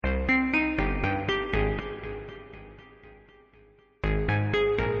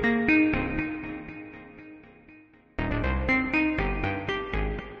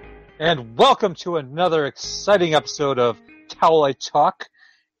And welcome to another exciting episode of Towelite Talk.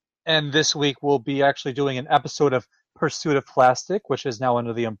 And this week we'll be actually doing an episode of Pursuit of Plastic, which is now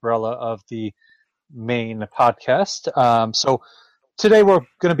under the umbrella of the main podcast. So today we're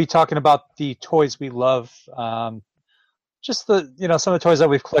going to be talking about the toys we love. Just some of the toys that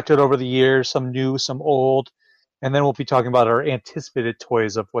we've collected over the years, some new, some old. And then we'll be talking about our anticipated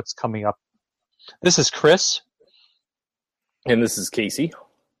toys of what's coming up. This is Chris. And this is Casey.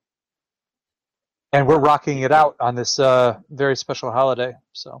 And we're rocking it out on this very special holiday.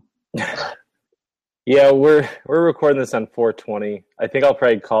 So, yeah, we're recording this on 4/20. I think I'll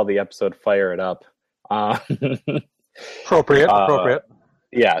probably call the episode "Fire It Up." Appropriate.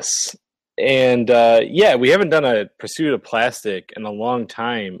 Yes, and we haven't done a Pursuit of Plastic in a long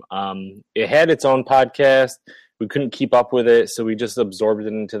time. It had its own podcast. We couldn't keep up with it, so we just absorbed it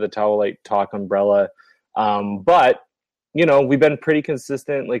into the Towelite Talk umbrella. But we've been pretty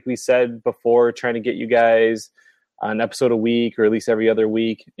consistent, like we said before, trying to get you guys an episode a week or at least every other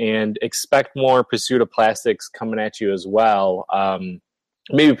week, and expect more Pursuit of Plastics coming at you as well.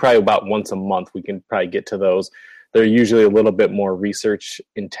 Maybe probably about once a month we can probably get to those. They're usually a little bit more research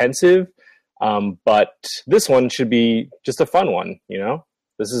intensive, but this one should be just a fun one.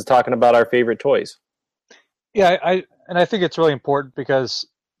 This is talking about our favorite toys. Yeah, I think it's really important because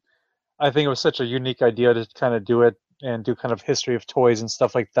I think it was such a unique idea to kind of do it and do kind of history of toys and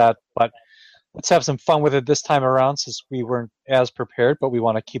stuff like that. But let's have some fun with it this time around since we weren't as prepared, but we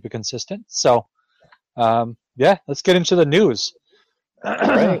want to keep it consistent. So, let's get into the news.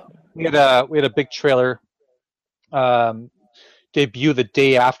 Right. We had a big trailer debut the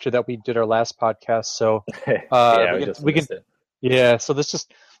day after that we did our last podcast. So so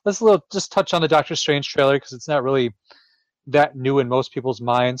let's just touch on the Doctor Strange trailer because it's not really that new in most people's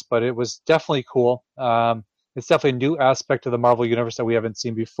minds, but it was definitely cool. It's definitely a new aspect of the Marvel Universe that we haven't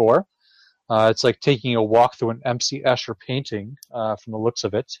seen before. It's like taking a walk through an MC Escher painting from the looks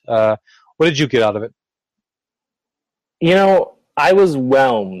of it. What did you get out of it? I was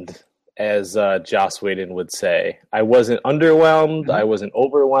whelmed, as Joss Whedon would say. I wasn't underwhelmed. I wasn't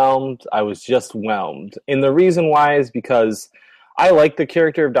overwhelmed. I was just whelmed. And the reason why is because I like the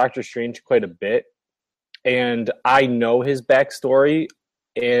character of Doctor Strange quite a bit. And I know his backstory.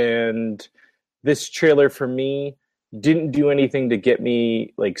 And this trailer for me didn't do anything to get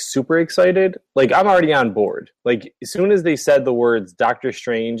me super excited. I'm already on board. As soon as they said the words Doctor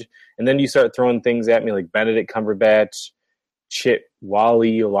Strange, and then you start throwing things at me like Benedict Cumberbatch, Chit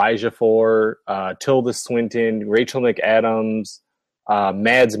Wally, Elijah Four, Tilda Swinton, Rachel McAdams,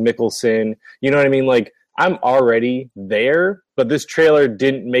 Mads Mikkelsen. You know what I mean? I'm already there, but this trailer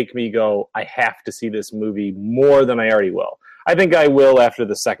didn't make me go, I have to see this movie more than I already will. I think I will after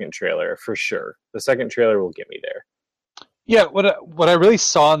the second trailer, for sure. The second trailer will get me there. Yeah, what I really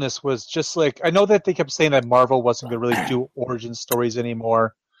saw in this was just I know that they kept saying that Marvel wasn't going to really do origin stories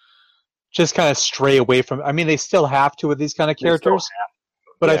anymore. Just kind of stray away from. I mean, they still have to with these kind of characters,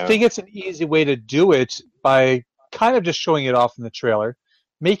 but I think it's an easy way to do it by kind of just showing it off in the trailer,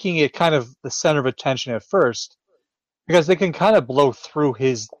 making it kind of the center of attention at first, because they can kind of blow through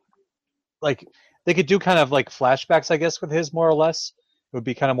his They could do kind of flashbacks, I guess, with his more or less. It would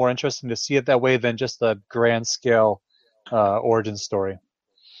be kind of more interesting to see it that way than just the grand scale origin story.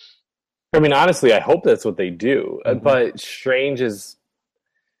 I mean, honestly, I hope that's what they do. But Strange is,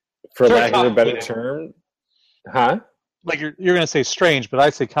 for lack of a better term, huh? You're going to say strange, but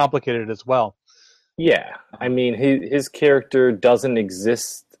I say complicated as well. Yeah, I mean, his character doesn't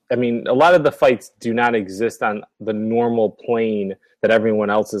exist. I mean, a lot of the fights do not exist on the normal plane that everyone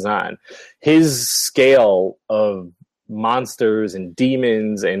else is on. His scale of monsters and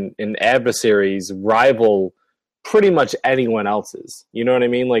demons and adversaries rival pretty much anyone else's. You know what I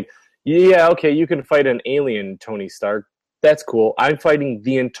mean? Okay, you can fight an alien, Tony Stark. That's cool. I'm fighting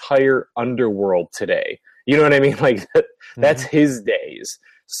the entire underworld today. You know what I mean? That's his days.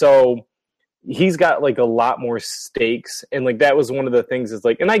 So he's got a lot more stakes, and that was one of the things is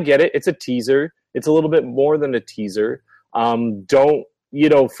and I get it, it's a teaser, it's a little bit more than a teaser.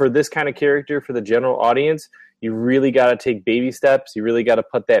 For this kind of character, for the general audience, you really got to take baby steps, you really got to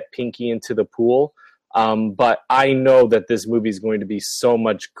put that pinky into the pool, but I know that this movie is going to be so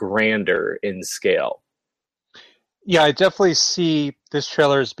much grander in scale. Yeah, I definitely see this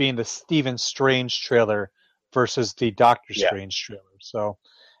trailer as being the Stephen Strange trailer versus the Doctor Strange trailer. So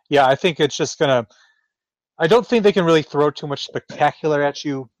yeah, I think it's just I don't think they can really throw too much spectacular at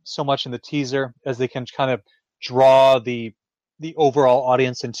you so much in the teaser as they can kind of draw the overall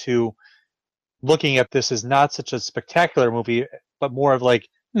audience into looking at this as not such a spectacular movie, but more of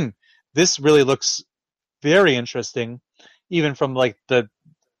this really looks very interesting, even from the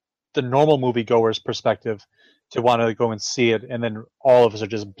the normal moviegoer's perspective to want to go and see it, and then all of us are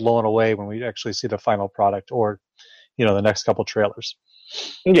just blown away when we actually see the final product or, the next couple trailers.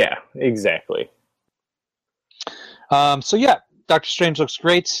 Yeah, exactly. So yeah, Doctor Strange looks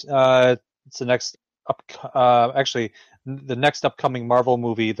great. It's the next the next upcoming Marvel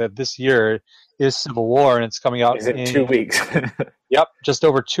movie that this year is Civil War, and it's coming out in 2 weeks. Yep, just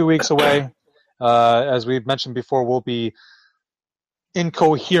over 2 weeks away. As we mentioned before, we'll be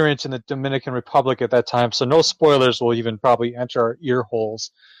incoherent in the Dominican Republic at that time, so no spoilers will even probably enter our ear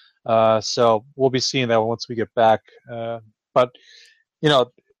holes. So we'll be seeing that once we get back. But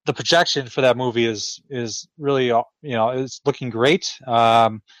the projection for that movie is really it's looking great.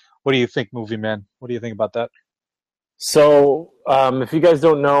 What do you think, Movie Man? What do you think about that? So, if you guys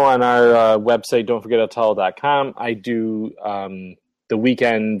don't know, on our website, don'tforgetatall.com, I do the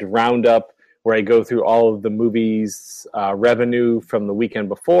weekend roundup where I go through all of the movies' revenue from the weekend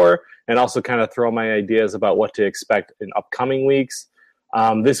before, and also kind of throw my ideas about what to expect in upcoming weeks.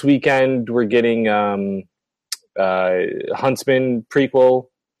 This weekend, we're getting Huntsman prequel,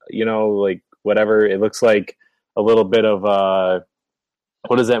 like whatever. It looks like a little bit of,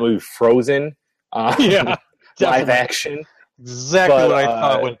 what is that movie, Frozen? Yeah. Live action. Exactly what I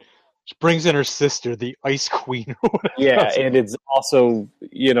thought when she brings in her sister, the Ice Queen. Yeah, and it's also,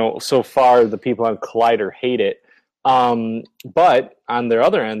 so far the people on Collider hate it. But on their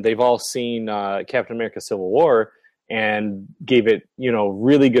other end, they've all seen Captain America Civil War and gave it,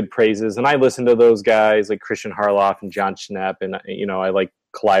 really good praises. And I listen to those guys like Christian Harloff and John Schnepp, and, I like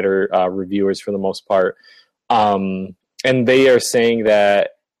Collider reviewers for the most part. And they are saying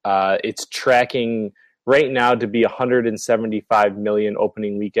that it's tracking right now to be 175 million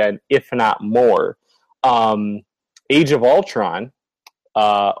opening weekend, if not more. Age of Ultron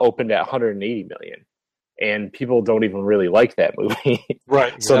opened at 180 million, and people don't even really like that movie.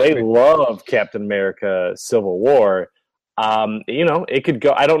 Right. So exactly. they love Captain America Civil War. It could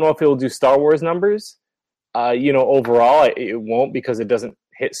go. I don't know if it will do Star Wars numbers. Overall, it won't, because it doesn't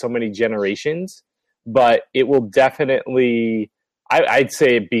hit so many generations, but it will definitely. I'd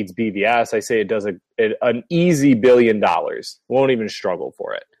say it beats BVS. I say it does an easy $1 billion. Won't even struggle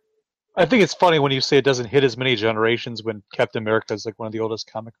for it. I think it's funny when you say it doesn't hit as many generations when Captain America is like one of the oldest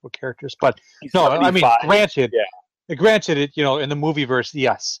comic book characters. But no, I mean, granted, it, in the movieverse,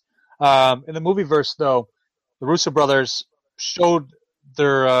 yes. In the movieverse, though, the Russo brothers showed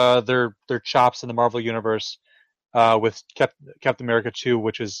their chops in the Marvel universe with Captain America 2,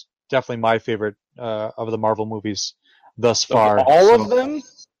 which is definitely my favorite of the Marvel movies thus far. Of them?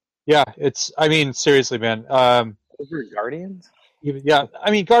 Yeah, seriously, man. Over Guardians? Yeah,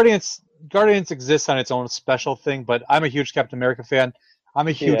 Guardians exists on its own special thing, but I'm a huge Captain America fan. I'm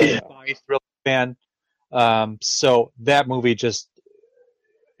a huge spy thriller fan. So that movie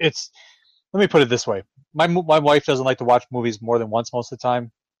let me put it this way. My wife doesn't like to watch movies more than once most of the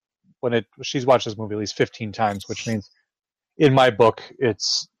time. She's watched this movie at least 15 times, which means in my book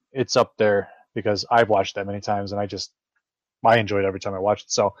it's up there because I've watched that many times, and I enjoy it every time I watch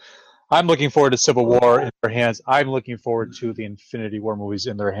it. So I'm looking forward to Civil War in their hands. I'm looking forward to the Infinity War movies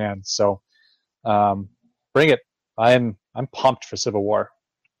in their hands. So bring it. I'm pumped for Civil War.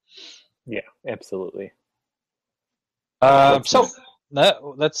 Yeah, absolutely. So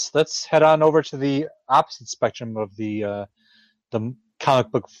let's head on over to the opposite spectrum of the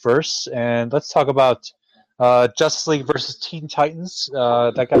comic book verse, and let's talk about Justice League versus Teen Titans.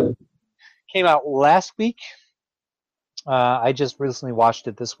 That came out last week. I just recently watched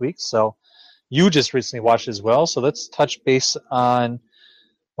it this week, so you just recently watched it as well. So let's touch base on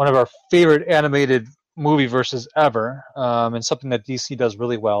one of our favorite animated movie verses ever, and something that DC does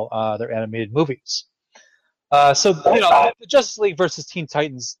really well, their animated movies. The Justice League versus Teen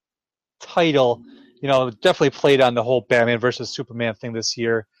Titans title, definitely played on the whole Batman versus Superman thing this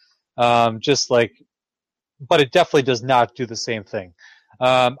year. But it definitely does not do the same thing.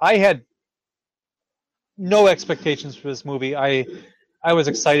 I had no expectations for this movie. I was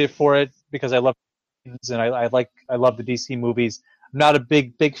excited for it because I love and I love the DC movies. I'm not a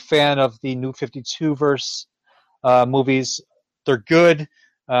big fan of the New 52 verse movies. They're good.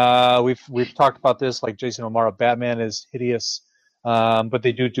 We've talked about this, like Jason O'Mara Batman is hideous, but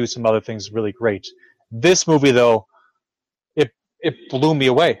they do some other things really great. This movie, though, it blew me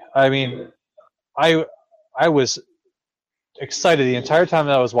away. I mean, I was excited the entire time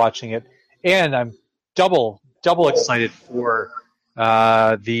that I was watching it, and I'm double excited for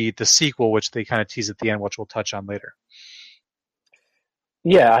the sequel, which they kind of tease at the end, which we'll touch on later.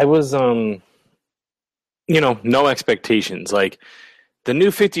 Yeah, I was no expectations. Like the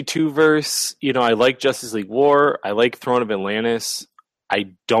New 52 verse, I like Justice League War, I like Throne of Atlantis.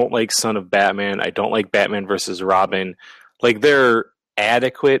 I don't like Son of Batman. I don't like Batman versus Robin. Like, they're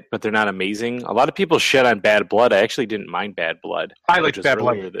adequate, but they're not amazing. A lot of people shit on Bad Blood. I actually didn't mind Bad Blood. I liked Bad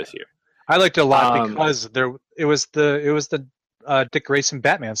Blood earlier this year. I liked it a lot because it was the Dick Grayson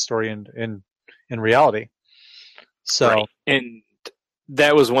Batman story in reality. So right. And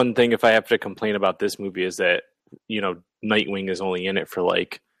that was one thing. If I have to complain about this movie, is that Nightwing is only in it for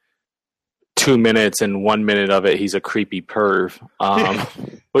like 2 minutes, and 1 minute of it he's a creepy perv,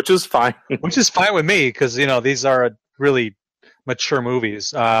 which is fine. Which is fine with me because these are really mature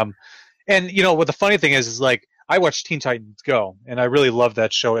movies. And what the funny thing is like I watched Teen Titans Go, and I really loved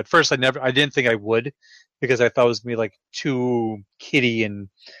that show. At first, I didn't think I would because I thought it was gonna be like too kiddie and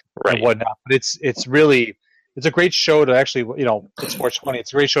whatnot. But it's a great show to actually it's 420.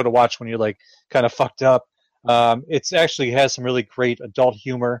 It's a great show to watch when you're like kind of fucked up. It's actually has some really great adult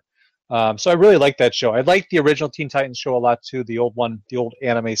humor. So I really like that show. I like the original Teen Titans show a lot too, the old one, the old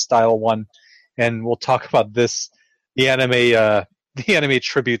anime style one. And we'll talk about the anime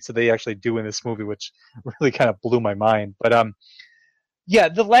tributes that they actually do in this movie, which really kind of blew my mind. But yeah,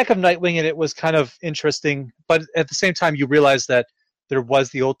 the lack of Nightwing in it was kind of interesting. But at the same time, you realize that there was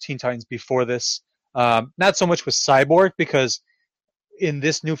the old Teen Titans before this. Not so much with Cyborg, because in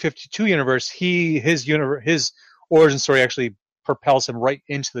this New 52 universe, his origin story actually propels him right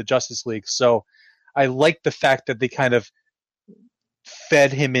into the Justice League. So I like the fact that they kind of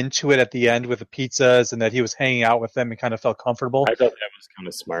fed him into it at the end with the pizzas, and that he was hanging out with them and kind of felt comfortable. I thought that was kind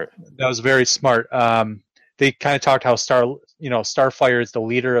of smart. That was very smart. They kind of talked how Starfire is the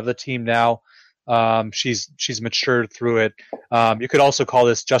leader of the team now. She's matured through it. You could also call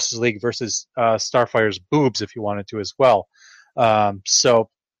this Justice League versus Starfire's boobs if you wanted to as well. I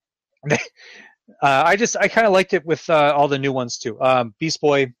kind of liked it with all the new ones too. Beast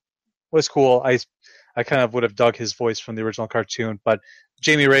Boy was cool. I kind of would have dug his voice from the original cartoon, but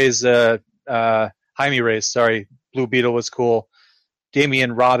Jaime Reyes, Blue Beetle was cool.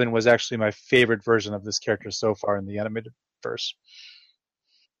 Damian Robin was actually my favorite version of this character so far in the animated verse.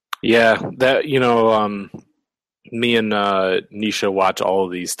 Yeah, that me and Nisha watch all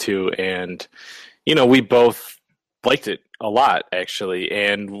of these too, and we both liked it a lot actually,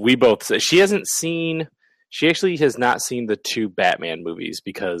 and we both said she actually has not seen the two Batman movies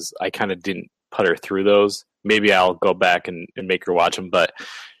because I kind of didn't put her through those. Maybe I'll go back and make her watch them, but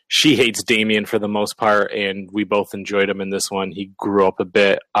she hates Damian for the most part, and we both enjoyed him in this one. He grew up a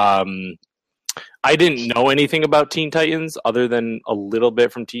bit. I didn't know anything about Teen Titans other than a little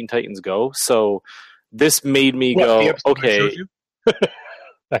bit from Teen Titans Go, so this made me go, okay.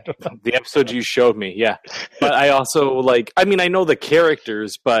 The episode you showed me, yeah. But I also I know the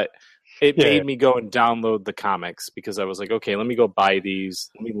characters, but it made me go and download the comics because I was like, okay, let me go buy these.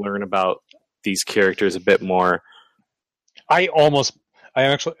 Let me learn about these characters a bit more. I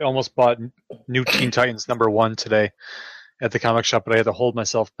actually almost bought New Teen Titans #1 today at the comic shop, but I had to hold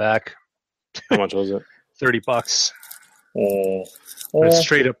myself back. How much was it? $30. It's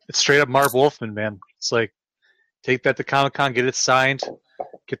straight up Marv Wolfman, man. It's like, take that to Comic-Con, get it signed,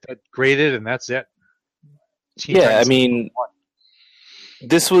 get that graded, and that's it. I mean,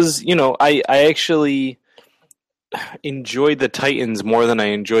 this was, I actually enjoyed the Titans more than I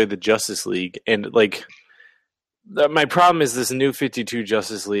enjoyed the Justice League. And, my problem is this New 52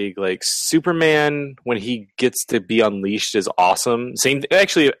 Justice League, Superman, when he gets to be unleashed, is awesome.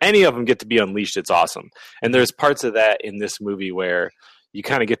 Actually, any of them get to be unleashed, it's awesome. And there's parts of that in this movie where you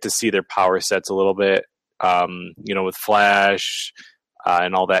kind of get to see their power sets a little bit, with Flash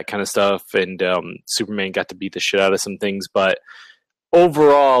and all that kind of stuff. And Superman got to beat the shit out of some things. But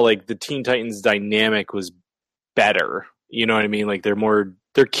overall, the Teen Titans dynamic was better. You know what I mean?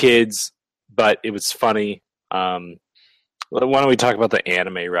 They're kids, but it was funny. Why don't we talk about the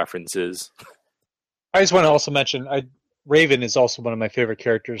anime references? I just want to also mention Raven is also one of my favorite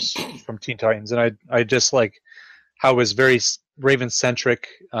characters from Teen Titans, and I just like how it was very Raven-centric,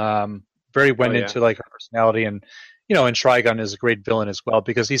 very went into her personality, and and Trigon is a great villain as well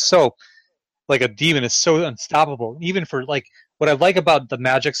because he's so a demon is so unstoppable. Even for what I like about the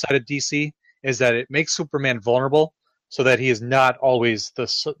magic side of DC is that it makes Superman vulnerable, so that he is not always the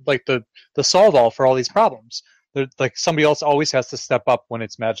solve all for all these problems. Somebody else always has to step up when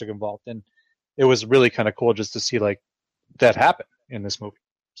it's magic involved, and it was really kind of cool just to see that happen in this movie.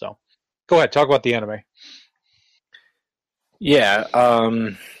 So, go ahead, talk about the anime. Yeah,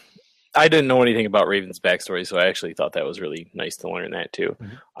 I didn't know anything about Raven's backstory, so I actually thought that was really nice to learn that too.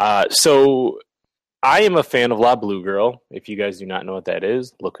 Mm-hmm. So, I am a fan of La Blue Girl. If you guys do not know what that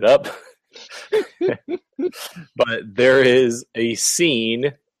is, look it up. But there is a scene,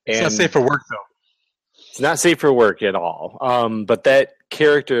 and it's not safe for work though. It's not safe for work at all. But that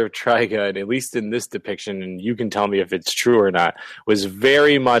character of Trigun, at least in this depiction, and you can tell me if it's true or not, was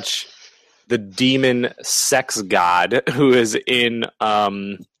very much the demon sex god who is in La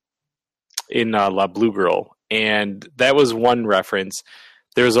Blue Girl, and that was one reference.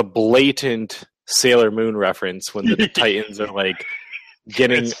 There's a blatant Sailor Moon reference when the Titans are like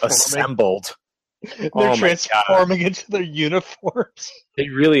getting assembled. They're transforming into their uniforms. They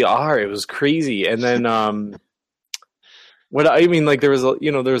really are. It was crazy. And then, what I mean, like there was a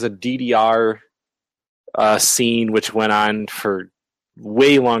DDR scene which went on for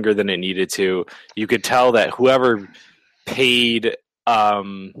way longer than it needed to. You could tell that whoever paid,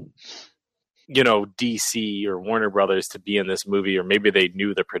 DC or Warner Brothers to be in this movie, or maybe they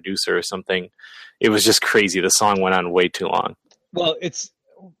knew the producer or something. It was just crazy. The song went on way too long. Well,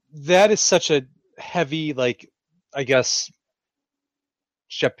 that is such a heavy, like, I guess,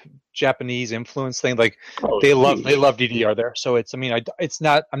 Japanese influence thing. Like they love DDR there. So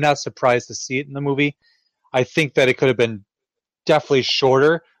I'm not surprised to see it in the movie. I think that it could have been definitely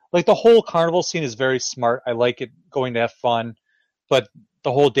shorter. Like the whole carnival scene is very smart. I like it, going to have fun, but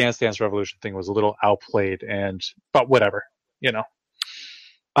the whole Dance Dance Revolution thing was a little outplayed, but whatever,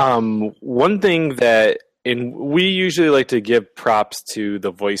 One thing and we usually like to give props to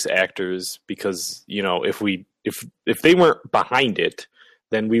the voice actors because, if they weren't behind it,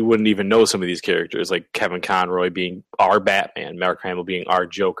 then we wouldn't even know some of these characters, like Kevin Conroy being our Batman, Mark Hamill being our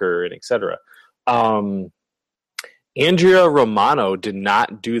Joker, and etc. Andrea Romano did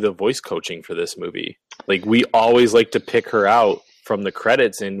not do the voice coaching for this movie. Like, we always like to pick her out from the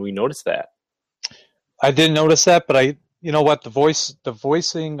credits, and we noticed that. I didn't notice that, but you know what? The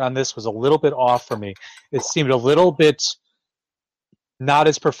voicing on this was a little bit off for me. It seemed a little bit not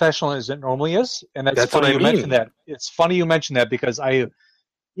as professional as it normally is, and that's funny you mentioned that. It's funny you mentioned that because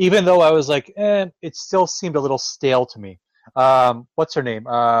even though I was like, it still seemed a little stale to me. What's her name?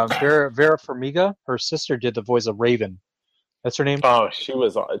 Vera Farmiga. Her sister did the voice of Raven. That's her name. Oh, she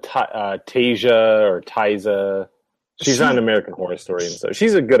was Tasia or Tyza. She's on American Horror Story, and so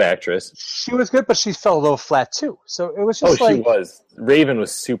she's a good actress. She was good, but she fell a little flat too. So it was just she was. Raven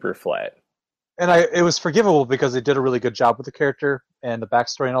was super flat, and it was forgivable because they did a really good job with the character and the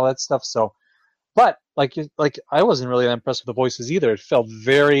backstory and all that stuff. So, but like I wasn't really that impressed with the voices either. It felt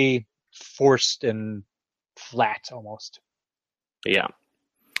very forced and flat almost. Yeah.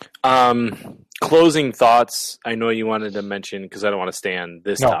 Closing thoughts. I know you wanted to mention, because I don't want to stay on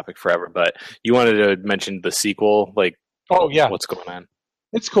this topic forever, but you wanted to mention the sequel. Like, what's going on?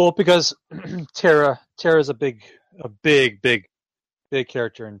 It's cool because Tara's a big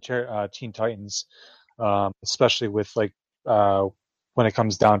character in Teen Titans, especially with when it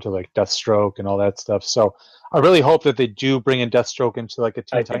comes down to like Deathstroke and all that stuff. So I really hope that they do bring in Deathstroke into like a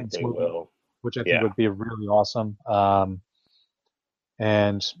Teen Titans movie, which I think would be really awesome.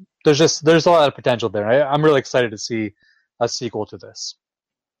 And there's a lot of potential there. I'm really excited to see a sequel to this.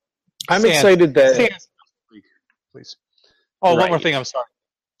 I'm excited that. Please. Oh, right. One more thing. I'm sorry.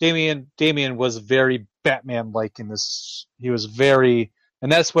 Damian was very Batman-like in this. He was very,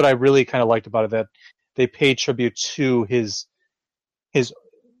 and that's what I really kind of liked about it. That they paid tribute to his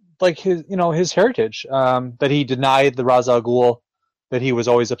heritage. That he denied the Ra's al Ghul that he was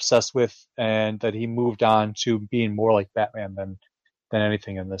always obsessed with, and that he moved on to being more like Batman than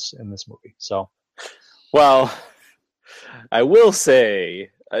anything in this movie. So, well, I will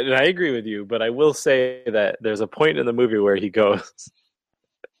say, and I agree with you, but I will say that there's a point in the movie where he goes,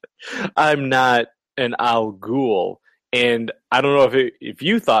 "I'm not an Al Ghul," and I don't know if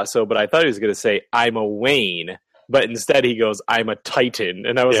you thought so, but I thought he was going to say, "I'm a Wayne," but instead he goes, "I'm a Titan,"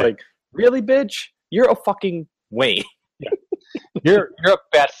 and I was like, "Really, bitch? You're a fucking Wayne." Yeah. You're a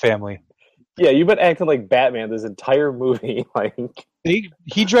Bat family. Yeah, you've been acting like Batman this entire movie. Like he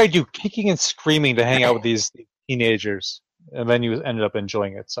dragged you kicking and screaming to hang out with these teenagers, and then you ended up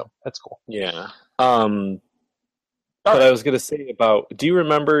enjoying it. So that's cool. Yeah. But I was gonna say about. Do you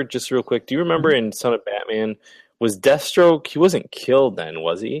remember, just real quick? Do you remember in Son of Batman, was Deathstroke? He wasn't killed then,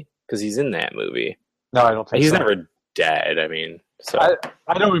 was he? Because he's in that movie. No, I don't think he's never dead. I mean, so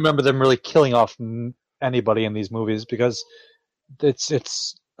I don't remember them really killing off anybody in these movies because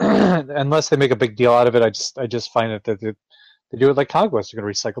it's unless they make a big deal out of it. I just find it that they do it like comic books. They're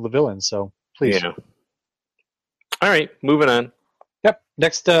going to recycle the villains. So please. Yeah. All right, moving on. Yep.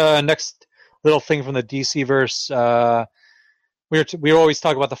 Next little thing from the DC verse. We always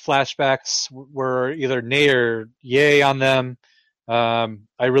talk about the flashbacks. We're either nay or yay on them. I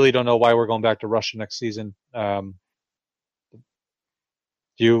really don't know why we're going back to Russia next season. Do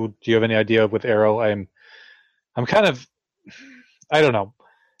you have any idea with Arrow? I'm kind of, I don't know.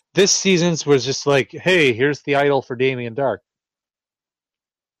 This season's was just like, hey, here's the idol for Damien Dark.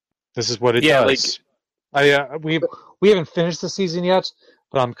 This is what it Yeah, does. We haven't finished the season yet,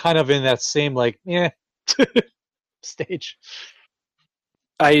 but I'm kind of in that same stage.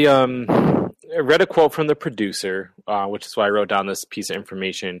 I read a quote from the producer, which is why I wrote down this piece of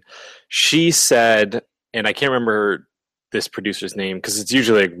information. She said, and I can't remember this producer's name because it's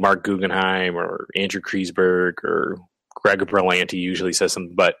usually like Mark Guggenheim or Andrew Kreisberg or Greg Berlanti usually says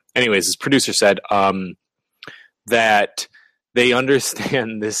something. But anyways, this producer said that they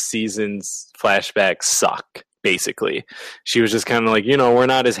understand this season's flashbacks suck, basically. She was just kind of like, we're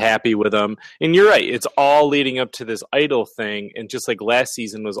not as happy with them. And you're right. It's all leading up to this idol thing. And just like last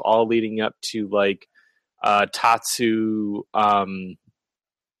season was all leading up to like Tatsu,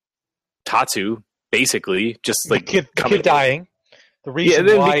 basically, just like the kid dying. The reason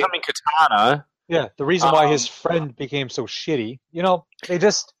why becoming Katana. Yeah, the reason why his friend became so shitty.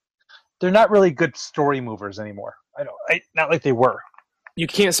 They're not really good story movers anymore. Not like they were. You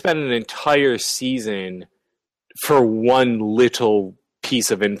can't spend an entire season for one little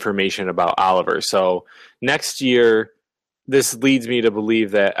piece of information about Oliver. So next year, this leads me to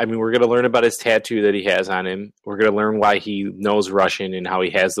believe that, we're going to learn about his tattoo that he has on him. We're going to learn why he knows Russian and how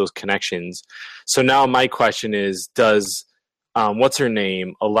he has those connections. So now my question is, does, what's her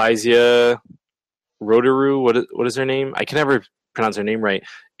name? Eliza Rodaru? What is her name? I can never pronounce her name right.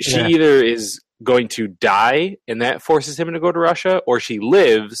 She either is going to die and that forces him to go to Russia, or she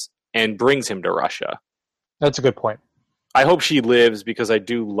lives and brings him to Russia. That's a good point. I hope she lives because I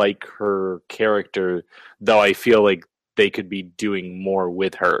do like her character, though I feel like they could be doing more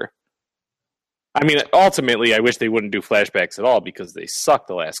with her. Ultimately, I wish they wouldn't do flashbacks at all because they sucked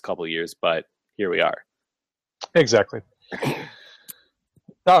the last couple of years, but here we are. Exactly.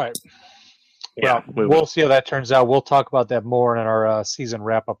 All right. Yeah, we'll see how that turns out. We'll talk about that more in our season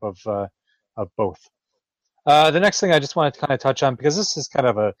wrap-up of both. The next thing I just wanted to kind of touch on, because this is kind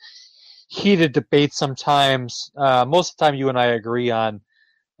of a heated debate sometimes. Most of the time you and I agree on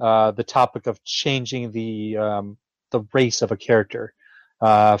the topic of changing the race of a character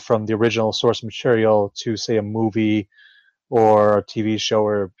from the original source material to, say, a movie or a TV show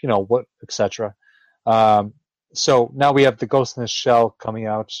or, etc. So now we have the Ghost in the Shell coming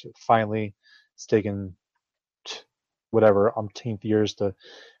out finally. It's taken whatever umpteenth years to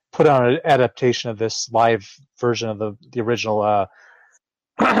put on an adaptation of this live version of the original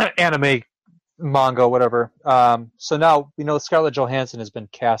anime, manga, whatever. So now we know Scarlett Johansson has been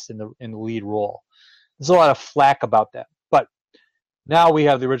cast in the lead role. There's a lot of flack about that, but now we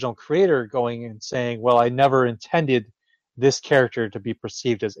have the original creator going and saying, "Well, I never intended this character to be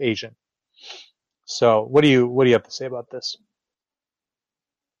perceived as Asian." So, what do you have to say about this?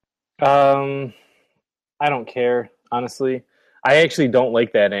 I don't care, honestly. I actually don't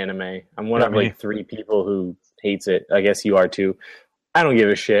like that anime. I'm one of like 3 people who hates it. I guess you are too. I don't give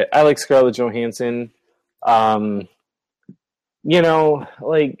a shit. I like Scarlett Johansson. Like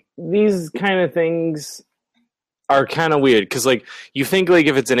these kind of things are kind of weird because like you think like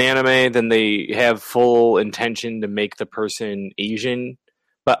if it's an anime, then they have full intention to make the person Asian,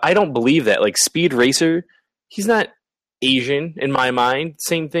 but I don't believe that. Like Speed Racer, he's not Asian in my mind.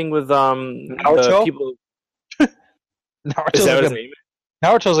 Same thing with Naruto? The people. Naruto's Is that what his name is?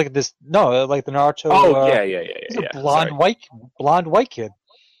 Naruto's like this. No, like the Naruto. Oh yeah. He's a blonde white kid.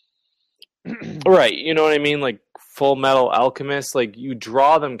 Right, you know what I mean? Like Full Metal Alchemist, like you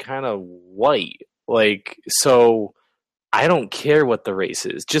draw them kind of white. Like, so I don't care what the race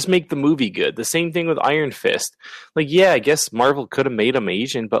is. Just make the movie good. The same thing with Iron Fist. Like, yeah, I guess Marvel could have made him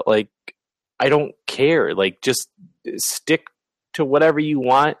Asian, but like I don't care. Like just stick to whatever you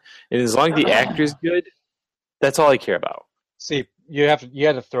want, and as long as the actor's good, that's all I care about. See, you had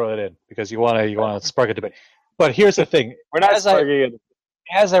to throw that in because you want to spark a debate. But here's the thing: we're not sparking it.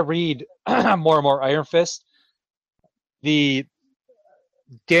 As I read more and more Iron Fist, the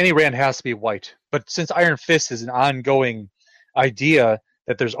Danny Rand has to be white. But since Iron Fist is an ongoing idea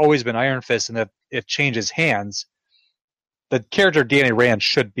that there's always been Iron Fist and that it changes hands, the character Danny Rand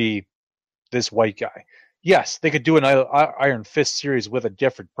should be this white guy. Yes, they could do an Iron Fist series with a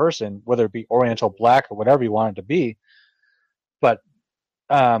different person, whether it be Oriental Black or whatever you want it to be. But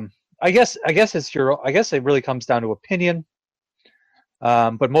I guess it really comes down to opinion.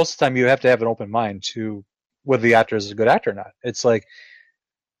 But most of the time, you have to have an open mind to whether the actor is a good actor or not. It's like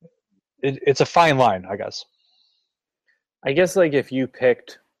it's a fine line, I guess. I guess like if you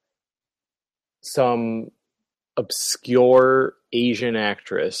picked some obscure Asian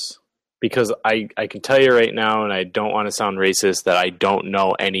actress, because I can tell you right now, and I don't want to sound racist, that I don't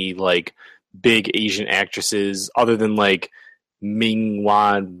know any like big Asian actresses other than like Ming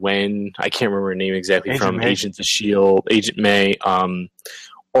Wan Wen, I can't remember her name exactly, from Agents of S.H.I.E.L.D., Agent May,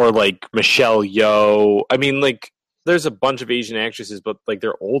 or like Michelle Yeoh. I mean, like there's a bunch of Asian actresses, but like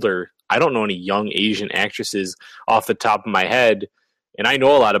they're older. I don't know any young Asian actresses off the top of my head, and I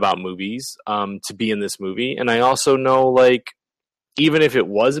know a lot about movies to be in this movie, and I also know like even if it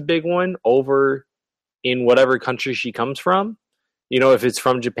was a big one over in whatever country she comes from, if it's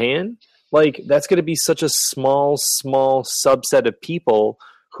from Japan, like that's going to be such a small subset of people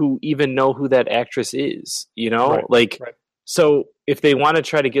who even know who that actress is, Right, like right. so if they want to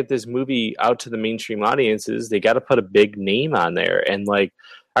try to get this movie out to the mainstream audiences, they got to put a big name on there. And like,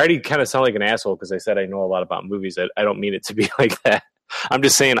 I already kind of sound like an asshole because I said I know a lot about movies. I don't mean it to be like that. I'm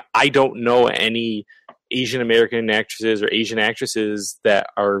just saying I don't know any Asian American actresses or Asian actresses that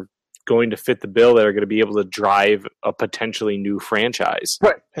are going to fit the bill that are going to be able to drive a potentially new franchise.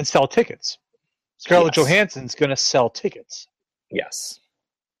 Right, and sell tickets. Scarlett Yes. Johansson's going to sell tickets. Yes.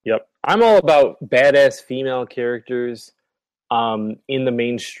 Yep. I'm all about badass female characters in the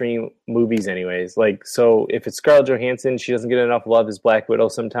mainstream movies anyways. Like, so if it's Scarlett Johansson, she doesn't get enough love as Black Widow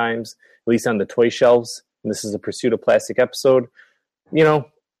sometimes, at least on the toy shelves. And this is a Pursuit of Plastic episode.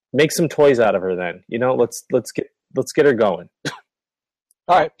 Make some toys out of her then. Let's get her going.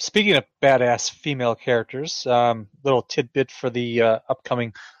 All right, speaking of badass female characters, little tidbit for the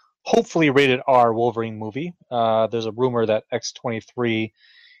upcoming, hopefully rated R Wolverine movie. There's a rumor that X-23,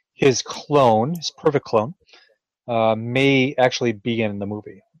 his clone, his perfect clone, may actually be in the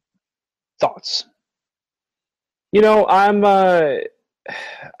movie. Thoughts? I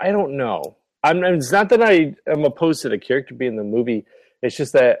don't know. It's not that I am opposed to the character being in the movie. It's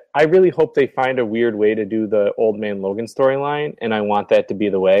just that I really hope they find a weird way to do the Old Man Logan storyline, and I want that to be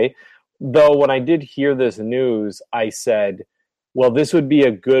the way. Though when I did hear this news, I said, well, this would be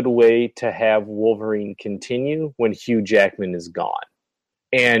a good way to have Wolverine continue when Hugh Jackman is gone.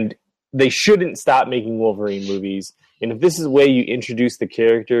 And they shouldn't stop making Wolverine movies. And if this is the way you introduce the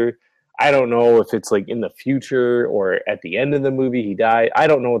character, I don't know if it's like in the future or at the end of the movie he died. I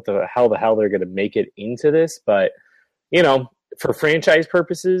don't know what the hell they're going to make it into this, but for franchise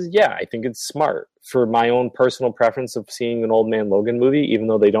purposes, yeah, I think it's smart. For my own personal preference of seeing an Old Man Logan movie, even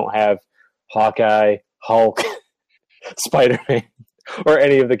though they don't have Hawkeye, Hulk, Spider-Man, or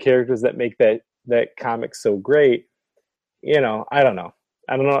any of the characters that make that comic so great, I don't know.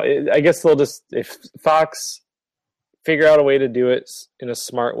 I guess they'll just, if Fox figure out a way to do it in a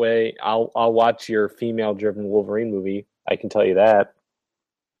smart way, I'll watch your female-driven Wolverine movie. I can tell you that.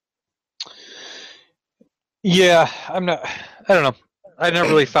 Yeah, I don't know. I never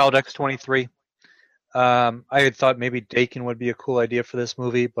really followed X-23. I had thought maybe Dakin would be a cool idea for this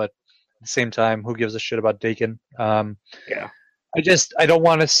movie, but at the same time, who gives a shit about Dakin? Yeah. I don't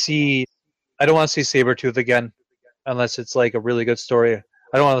want to see Sabretooth again, unless it's like a really good story.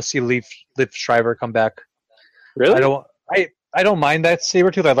 I don't want to see Liev Schreiber come back. Really? I don't mind that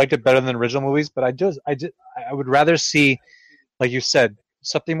Sabretooth. I liked it better than the original movies, but I would rather see, like you said,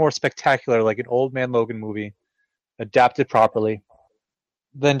 something more spectacular, like an Old Man Logan movie, adapted properly,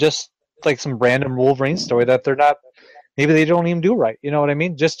 than just like some random Wolverine story that maybe they don't even do right. You know what I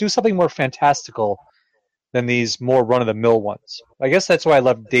mean? Just do something more fantastical than these more run-of-the-mill ones. I guess that's why I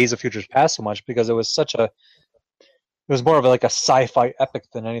love Days of Futures Past so much, because it was more of like a sci-fi epic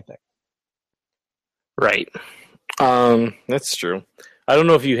than anything. Right. That's true. I don't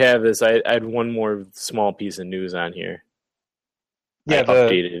know if you have this. I had one more small piece of news on here. Yeah, I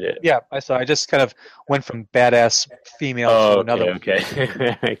updated it. Yeah, I saw. I just kind of went from badass female to another. Okay.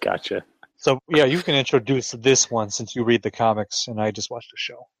 I gotcha. So yeah, you can introduce this one since you read the comics and I just watched the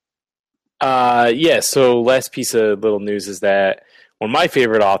show. So last piece of little news is that one of my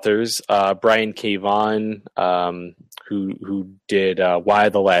favorite authors, Brian K. Vaughan, who did Y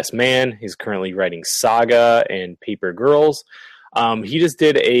the Last Man, he's currently writing Saga and Paper Girls. He just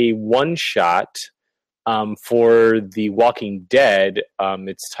did a one-shot for The Walking Dead.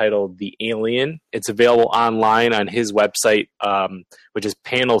 It's titled The Alien. It's available online on his website, which is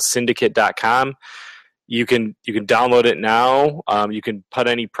panelsyndicate.com. You can download it now. You can put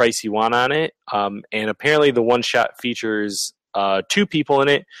any price you want on it. And apparently the one shot features two people in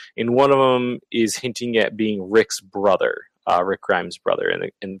it, and one of them is hinting at being Rick's brother, Rick Grimes' brother,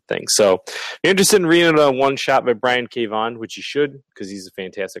 and things. So if you're interested in reading a one shot by Brian K. Vaughan, which you should because he's a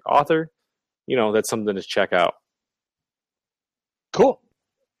fantastic author, that's something to check out. Cool.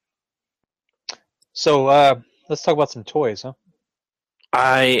 So let's talk about some toys, huh?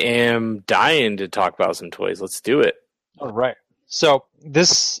 I am dying to talk about some toys. Let's do it. All right. So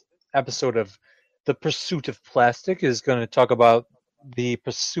this episode of The Pursuit of Plastic is going to talk about the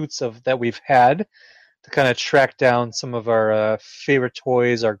pursuits that we've had to kind of track down some of our favorite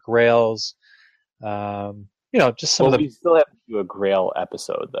toys, our grails, just some Well, of the we still have to do a Grail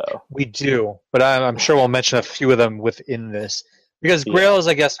episode, though. we do, but I'm sure we'll mention a few of them within this because Yeah. Grails,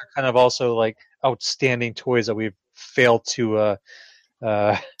 I guess, are kind of also like outstanding toys that we've failed to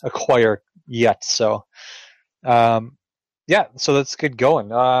acquire yet. So, yeah, so let's get going.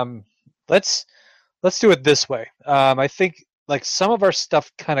 Let's do it this way. I think like some of our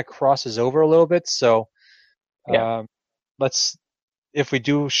stuff kind of crosses over a little bit, so Yeah. let's if we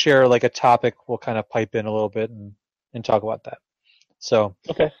do share like a topic, we'll kind of pipe in a little bit and talk about that. So,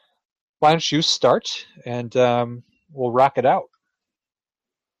 Okay. why don't you start and we'll rock it out.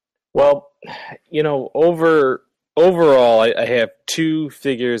 Well, overall, I have two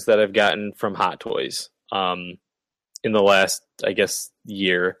figures that I've gotten from Hot Toys in the last, I guess,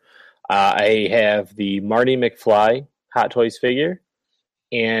 year. I have the Marty McFly Hot Toys figure,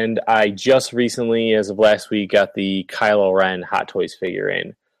 and I just recently, as of last week, got the Kylo Ren Hot Toys figure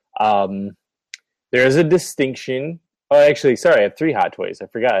in. There is a distinction. Oh, actually, sorry, I have three Hot Toys. I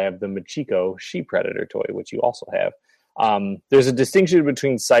forgot I have the Machiko She Predator toy, which you also have. There's a distinction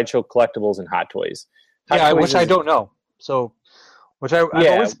between Sideshow Collectibles and Hot Toys. Which I don't know. So, I've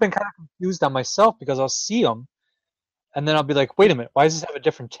always been kind of confused on myself because I'll see them, and then I'll be like, wait a minute, why does this have a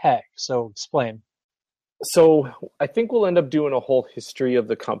different tag? So explain. So I think we'll end up doing a whole history of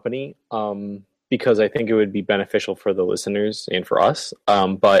the company because I think it would be beneficial for the listeners and for us.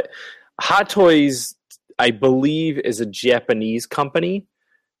 But Hot Toys, I believe, is a Japanese company.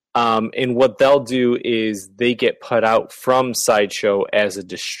 And what they'll do is they get put out from Sideshow as a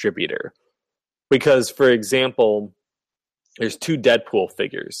distributor. Because, for example, there's two Deadpool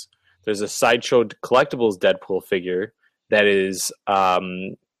figures. There's a Sideshow Collectibles Deadpool figure that is,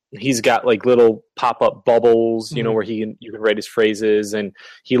 he's got like little pop-up bubbles, where you can write his phrases, and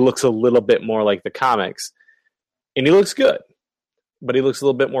he looks a little bit more like the comics. And he looks good, but he looks a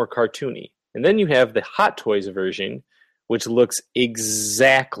little bit more cartoony. And then you have the Hot Toys version, which looks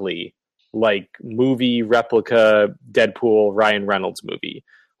exactly like movie replica Deadpool Ryan Reynolds movie.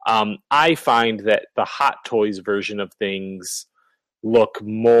 I find that the Hot Toys version of things look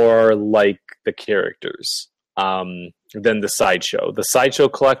more like the characters than the Sideshow. The Sideshow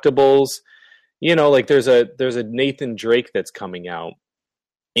Collectibles, like there's a Nathan Drake that's coming out,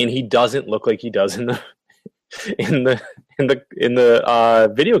 and he doesn't look like he does in the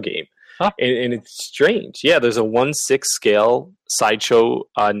video game. Huh? And it's strange. Yeah, there's a 1/6 scale Sideshow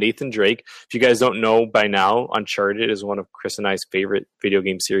Nathan Drake. If you guys don't know by now, Uncharted is one of Chris and I's favorite video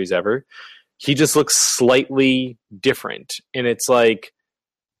game series ever. He just looks slightly different. And it's like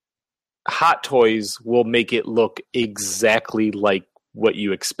Hot Toys will make it look exactly like what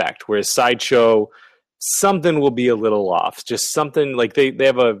you expect. Whereas Sideshow, something will be a little off. Just something like they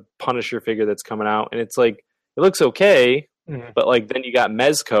have a Punisher figure that's coming out, and it's like, it looks okay, but like then you got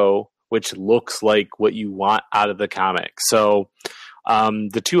Mezco, which looks like what you want out of the comic. So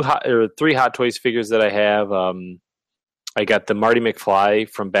the three Hot Toys figures that I have, I got the Marty McFly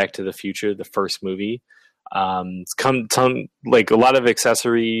from Back to the Future, the first movie. It's come like a lot of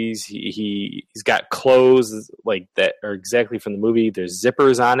accessories. He's got clothes like that are exactly from the movie. There's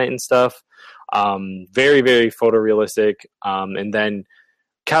zippers on it and stuff. Very, very photorealistic. And then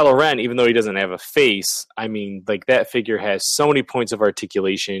Kylo Ren, even though he doesn't have a face, I mean, like that figure has so many points of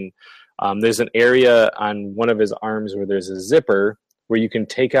articulation. There's an area on one of his arms where there's a zipper where you can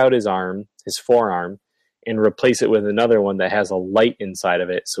take out his arm, his forearm, and replace it with another one that has a light inside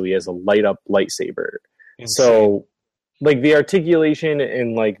of it. So he has a light up lightsaber. Insane. So like the articulation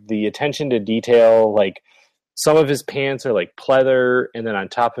and like the attention to detail, like some of his pants are like pleather, and then on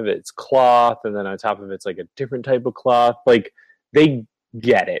top of it, it's cloth. And then on top of it's like a different type of cloth. Like they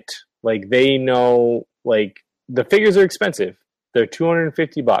get it. Like they know, like the figures are expensive. They're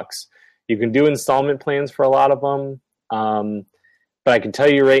 $250. You can do installment plans for a lot of them. But I can tell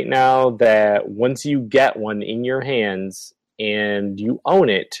you right now that once you get one in your hands and you own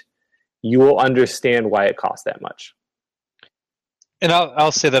it, you will understand why it costs that much. And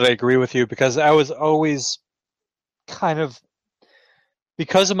I'll say that I agree with you because I was always kind of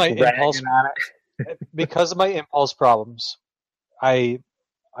because of my impulse problems. I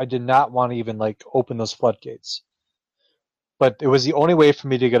did not want to even like open those floodgates. But it was the only way for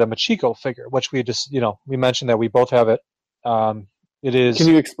me to get a Machiko figure, which we just, we mentioned that we both have it. It is. Can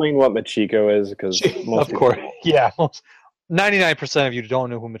you explain what Machiko is? Because of course, yeah. 99% of you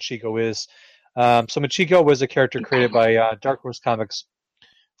don't know who Machiko is. So Machiko was a character created by Dark Horse Comics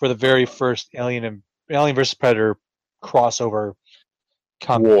for the very first Alien vs. Predator crossover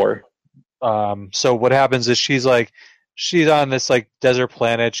war. So what happens is she's on this like desert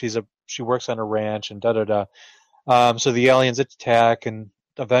planet. She works on a ranch and da da da. So the aliens attack, and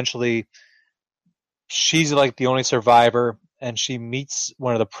eventually she's like the only survivor, and she meets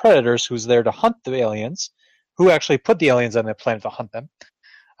one of the predators who's there to hunt the aliens, who actually put the aliens on the planet to hunt them.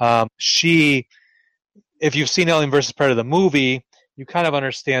 She, if you've seen Alien versus Predator the movie, you kind of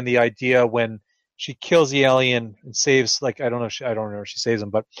understand the idea when she kills the alien and saves, like, I don't know if she saves him,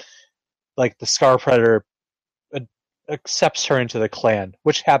 but like the Scar Predator accepts her into the clan,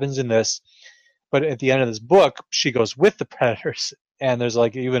 which happens in this. But at the end of this book, she goes with the predators, and there's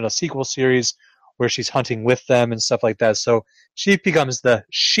like even a sequel series where she's hunting with them and stuff like that. So she becomes the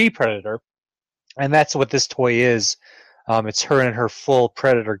she predator, and that's what this toy is. It's her in her full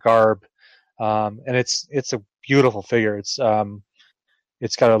predator garb, and it's a beautiful figure. It's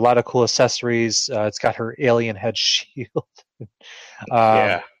got a lot of cool accessories. It's got her alien head shield.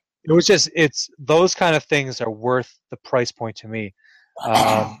 Yeah. It's those kind of things are worth the price point to me.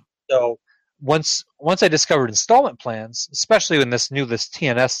 So once I discovered installment plans, especially in this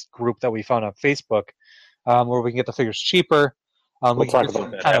TNS group that we found on Facebook, where we can get the figures cheaper, we can get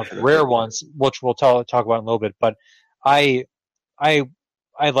some kind of rare ones, which we'll talk about in a little bit. But I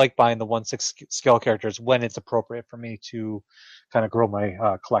like buying the 1/6 scale characters when it's appropriate for me to kind of grow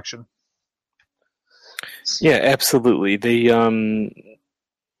my collection. Yeah, absolutely.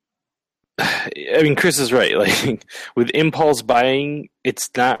 I mean, Chris is right. Like with impulse buying,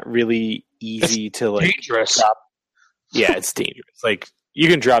 it's not really easy to like. Dangerous. Stop. Yeah, it's dangerous. Like you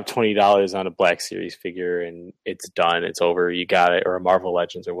can drop $20 on a Black Series figure and it's done. It's over. You got it, or a Marvel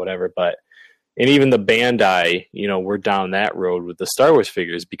Legends or whatever. And even the Bandai, we're down that road with the Star Wars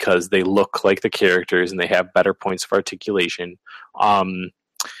figures because they look like the characters and they have better points of articulation. The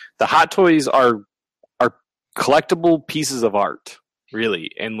Hot Toys are collectible pieces of art.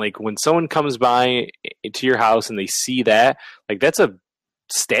 Really, and like when someone comes by to your house and they see that, like that's a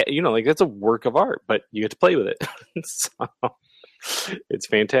that's a work of art, but you get to play with it. So, it's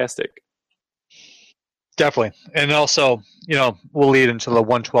fantastic. Definitely, and also, we'll lead into the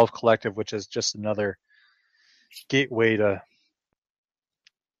 112 collective, which is just another gateway to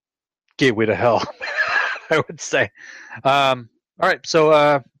hell, I would say. All right,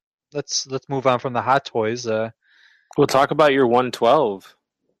 so let's move on from the Hot Toys. We'll talk about your 112.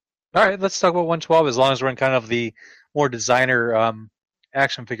 All right, let's talk about 112 as long as we're in kind of the more designer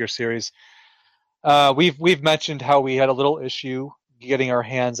action figure series. We've mentioned how we had a little issue getting our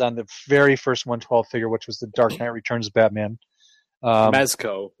hands on the very first 112 figure, which was the Dark Knight Returns Batman.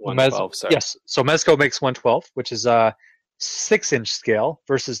 Mezco 112, sorry. Yes, so Mezco makes 112, which is a 6-inch scale,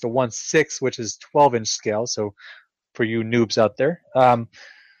 versus the 1/6, which is 12-inch scale. So for you noobs out there.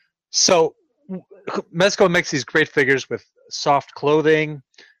 So Mezco makes these great figures with soft clothing,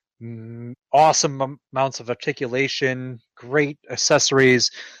 awesome amounts of articulation, great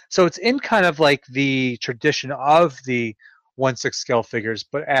accessories. So it's in kind of like the tradition of the 1/6 scale figures,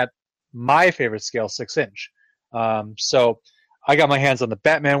 but at my favorite scale, 6-inch. So I got my hands on the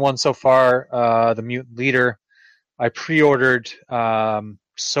Batman one so far, the Mutant Leader. I pre-ordered,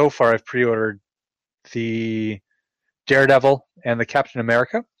 so far I've pre-ordered the Daredevil and the Captain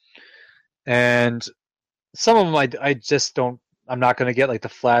America. And some of them I just don't, I'm not going to get, like the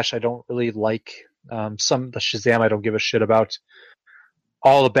Flash I don't really like. The Shazam I don't give a shit about.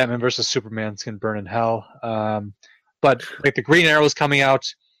 All the Batman versus Supermans can burn in hell. But like the Green Arrow is coming out,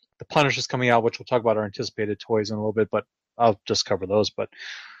 the Punisher's coming out, which we'll talk about our anticipated toys in a little bit, but I'll just cover those. But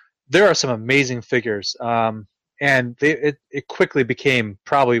there are some amazing figures. And it quickly became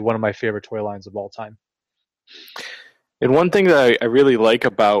probably one of my favorite toy lines of all time. And one thing that I really like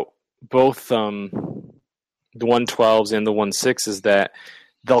about both the 112s and the 1/6 is that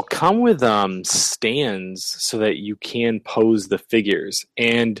they'll come with stands so that you can pose the figures.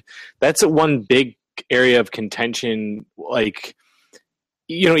 And that's one big area of contention, like,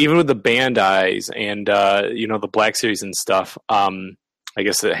 even with the Bandais and, the Black Series and stuff, I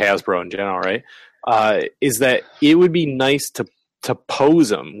guess the Hasbro in general, right, is that it would be nice to pose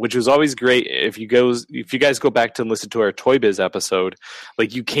them, which was always great. If you guys go back to listen to our Toy Biz episode,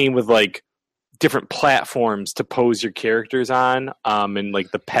 like you came with like different platforms to pose your characters on, and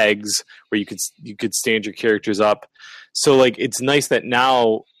like the pegs where you could stand your characters up. So like it's nice that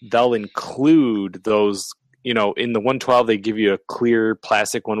now they'll include those. In the 112 they give you a clear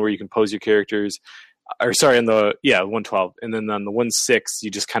plastic one where you can pose your characters. Or sorry, on the 112, and then on the 1/6 you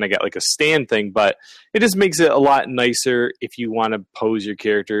just kind of got like a stand thing, but it just makes it a lot nicer if you want to pose your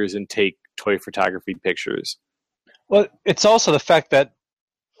characters and take toy photography pictures. Well, it's also the fact that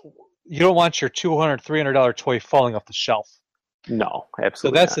you don't want your $200, $300 toy falling off the shelf. No,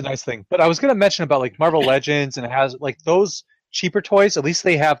 absolutely. So that's the nice thing. But I was going to mention about like Marvel Legends, and it has like those cheaper toys. At least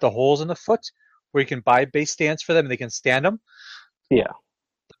they have the holes in the foot where you can buy base stands for them and they can stand them. Yeah.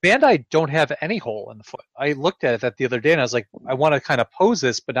 Bandai don't have any hole in the foot. I looked at it the other day and I was like, I want to kind of pose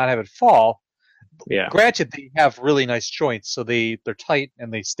this but not have it fall. Yeah, Granted, they have really nice joints, so they're tight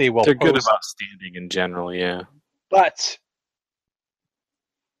and they stay well they're posed. good about standing in general. Yeah, But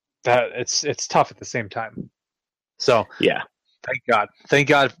that it's tough at the same time. So yeah, thank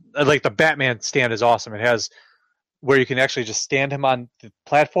God. Like the Batman stand is awesome. It has where you can actually just stand him on the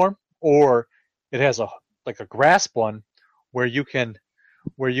platform, or it has a grasp one where you can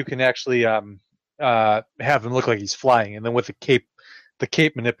actually have him look like he's flying, and then with the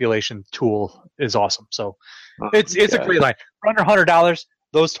cape manipulation tool is awesome. So it's a great line. For under $100,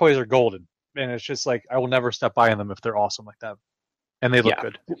 those toys are golden, and it's just like I will never stop buying them if they're awesome like that, and they look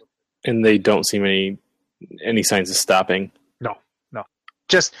good. And they don't seem any signs of stopping. No,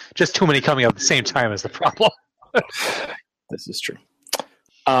 just too many coming out at the same time is the problem. This is true.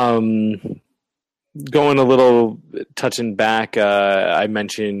 Going a little touching back, I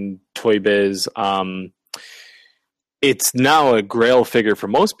mentioned Toy Biz. It's now a grail figure for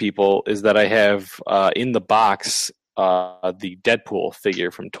most people is that I have in the box the Deadpool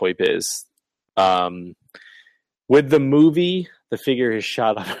figure from Toy Biz. With the movie, the figure has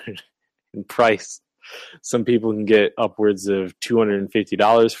shot up in price. Some people can get upwards of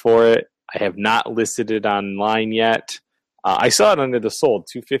 $250 for it. I have not listed it online yet. I saw it under the sold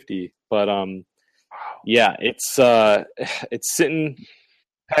 $250, but yeah, it's sitting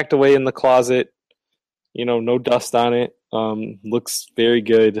packed away in the closet. You know, no dust on it. Looks very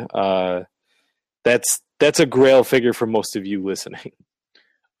good. That's a grail figure for most of you listening.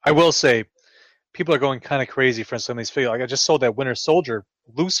 I will say, people are going kind of crazy for some of these figures. Like I just sold that Winter Soldier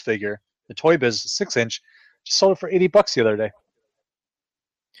loose figure, the Toy Biz 6-inch. Just sold it for $80 the other day.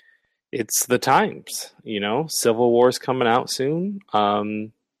 It's the times, you know. Civil War's coming out soon.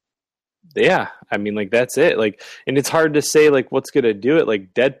 Yeah, I mean, like that's it. Like, and it's hard to say like what's gonna do it.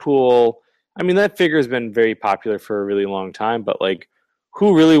 Like Deadpool. I mean, that figure has been very popular for a really long time, but like,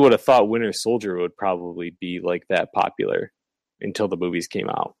 who really would have thought Winter Soldier would probably be like that popular until the movies came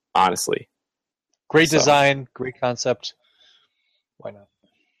out? Honestly, great design, great concept. Why not?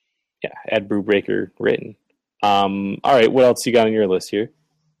 Yeah, Ed Brubaker written. All right, what else you got on your list here?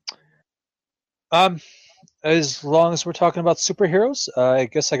 As long as we're talking about superheroes, I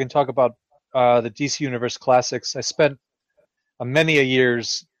guess I can talk about the DC Universe Classics. I spent many a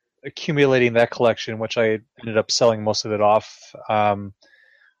years accumulating that collection, which I ended up selling most of it off. I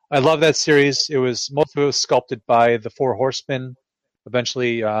love that series. Most of it was sculpted by the Four Horsemen.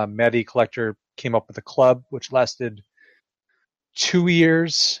 Eventually, Matty Collector came up with a club, which lasted 2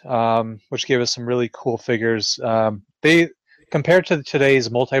 years, which gave us some really cool figures. They compared to today's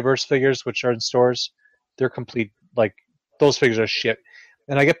multiverse figures, which are in stores, they're complete, like, those figures are shit.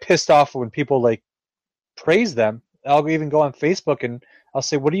 And I get pissed off when people, like, praise them. I'll even go on Facebook and I'll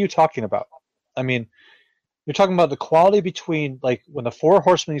say, what are you talking about? I mean, you're talking about the quality between, like, when the Four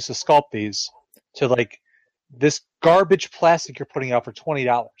Horsemen used to sculpt these to, like, this garbage plastic you're putting out for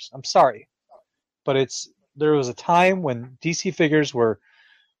 $20. I'm sorry. But there was a time when DC figures were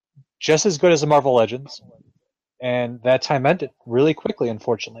just as good as the Marvel Legends, and that time ended really quickly,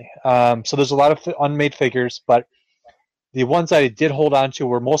 unfortunately. So there's a lot of unmade figures, but the ones I did hold on to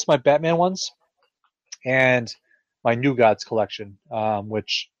were most of my Batman ones and my New Gods collection,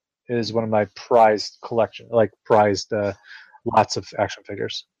 which is one of my prized lots of action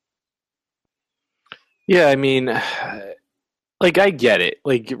figures. Yeah, I mean, like, I get it.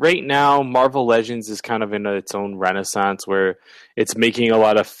 Like, right now, Marvel Legends is kind of in its own renaissance where it's making a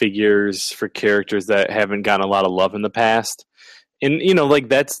lot of figures for characters that haven't gotten a lot of love in the past. And, you know, like,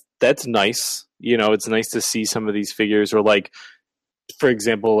 that's nice. You know, it's nice to see some of these figures. Or, like, for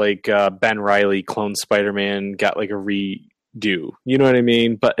example, like, Ben Reilly Clone Spider-Man got, like, a redo. You know what I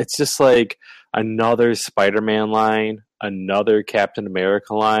mean? But it's just, like, another Spider-Man line, another Captain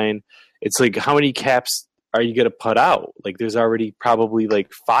America line. It's like, how many caps are you going to put out? Like, there's already probably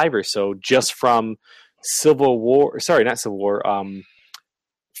like 5 or so just from Civil War. Sorry, not Civil War.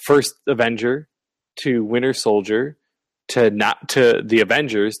 First Avenger to Winter Soldier to the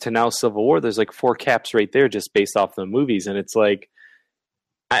Avengers to now Civil War. There's like 4 caps right there just based off the movies, and it's like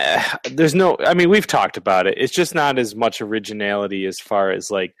there's no. I mean, we've talked about it. It's just not as much originality as far as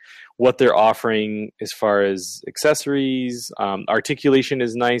like what they're offering as far as accessories. Articulation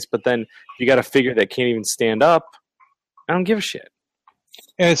is nice, but then you got a figure that can't even stand up. I don't give a shit.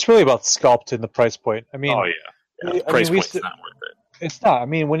 And it's really about sculpt and the price point. I mean, the price point's not worth it. It's not. I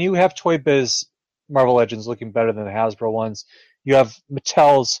mean, when you have Toy Biz Marvel Legends looking better than the Hasbro ones, you have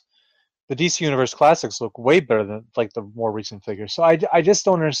Mattel's. The DC Universe Classics look way better than like the more recent figures. So I just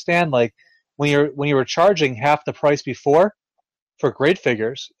don't understand, like, when you were charging half the price before for great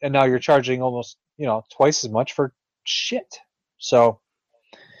figures, and now you're charging almost twice as much for shit. So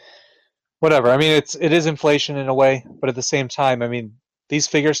whatever. I mean, it is inflation in a way, but at the same time, I mean, these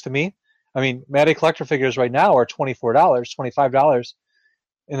figures to me, I mean, Matty Collector figures right now are $24, $25.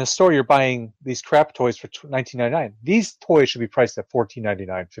 In the store, you're buying these crap toys for $19.99. These toys should be priced at $14.99,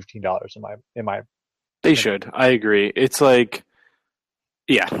 $15 in my. They should. I agree. It's like,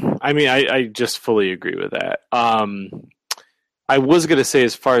 yeah. I mean, I just fully agree with that. I was gonna say,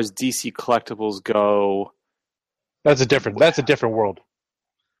 as far as DC collectibles go, that's a different world.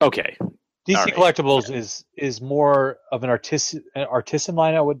 Okay. DC Collectibles is more of an artisan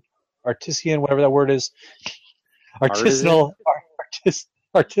line. Artisan, whatever that word is, artisanal.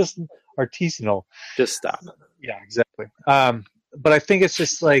 Artisanal. Just stop. Yeah, exactly. But I think it's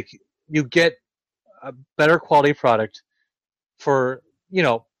just like you get a better quality product for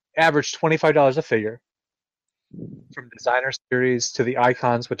average $25 a figure, from designer series to the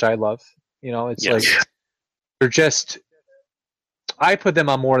icons, which I love. It's like they're just. I put them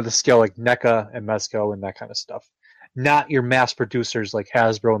on more of the scale like NECA and Mezco and that kind of stuff, not your mass producers like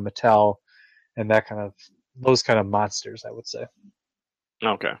Hasbro and Mattel and those kind of monsters, I would say.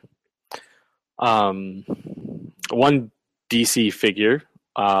 Okay. One DC figure,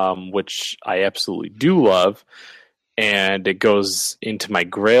 which I absolutely do love, and it goes into my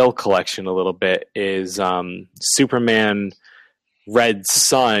Grail collection a little bit, is Superman Red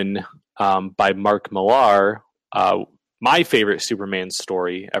Sun by Mark Millar. My favorite Superman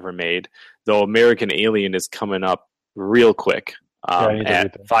story ever made, though American Alien is coming up real quick.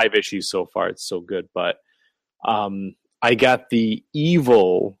 At 5 issues so far. It's so good. But I got the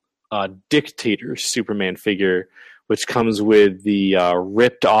evil Dictator Superman figure, which comes with the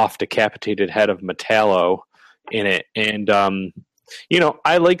ripped off, decapitated head of Metallo in it. And,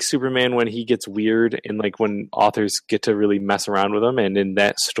 I like Superman when he gets weird and like when authors get to really mess around with him. And in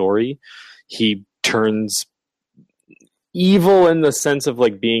that story, he turns evil in the sense of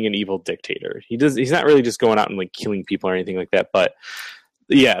like being an evil dictator. He's not really just going out and like killing people or anything like that. But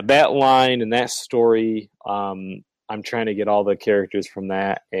yeah, that line and that story, I'm trying to get all the characters from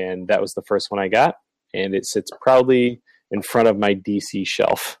that, and that was the first one I got, and it sits proudly in front of my DC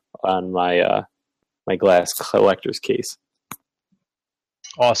shelf on my my glass collector's case.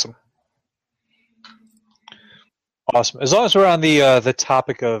 Awesome. As long as we're on the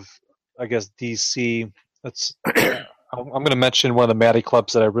topic of, I guess, DC, I'm going to mention one of the Matty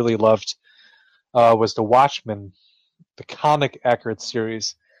clubs that I really loved was the Watchmen, the comic accurate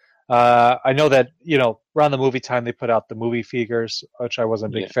series. I know that around the movie time they put out the movie figures, which I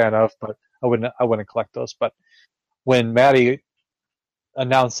wasn't a big fan of, but I wouldn't collect those. But when Matty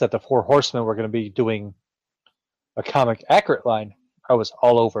announced that the Four Horsemen were going to be doing a comic accurate line, I was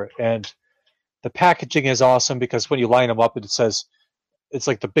all over it. And the packaging is awesome because when you line them up, it's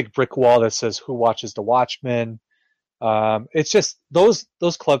like the big brick wall that says "Who watches the Watchmen." It's just those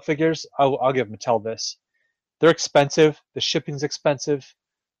club figures. I'll give Mattel this. They're expensive. The shipping's expensive,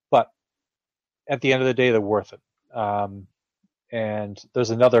 but at the end of the day, they're worth it. And there's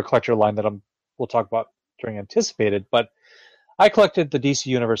another collector line that we'll talk about during Anticipated. But I collected the DC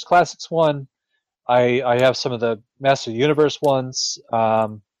Universe Classics one. I have some of the Master Universe ones.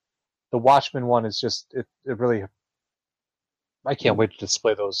 The Watchmen one is just it really. I can't wait to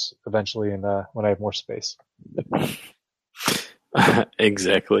display those eventually, when I have more space.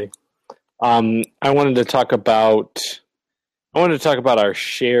 Exactly. I wanted to talk about our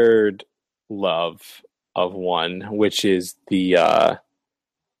shared love of one, which is the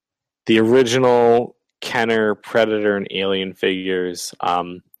original Kenner Predator and Alien figures.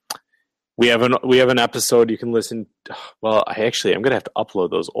 We have an episode you can listen. Well, I'm gonna have to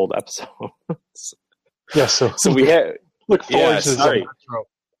upload those old episodes. Yeah, so we have. Look forward to sorry.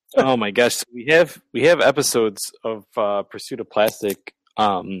 Oh my gosh, we have episodes of Pursuit of Plastic,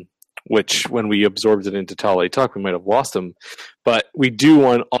 which when we absorbed it into Tall Talk, we might have lost them. But we do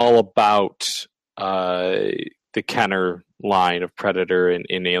one all about the Kenner line of Predator and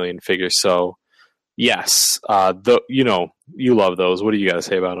Alien figures. So yes, you love those. What do you got to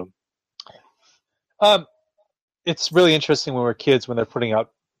say about them? It's really interesting when we're kids when they're putting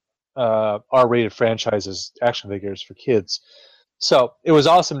out R-rated franchises, action figures for kids. So it was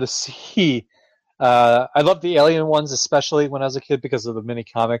awesome to see. I loved the Alien ones, especially when I was a kid because of the mini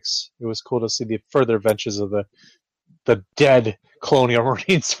comics. It was cool to see the further adventures of the dead Colonial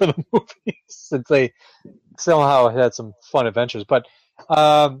Marines for the movies, since they somehow had some fun adventures. But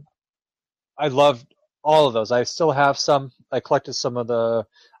I loved all of those. I still have some. I collected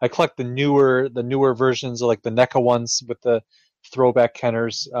I collect the newer versions of like the NECA ones with the throwback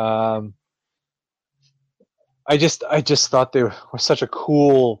Kenners. I just thought they were such a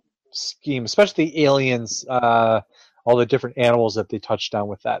cool scheme, especially the aliens, all the different animals that they touched on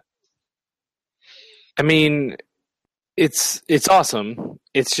with that. I mean, it's awesome.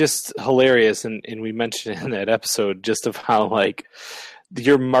 It's just hilarious, and we mentioned in that episode just of how like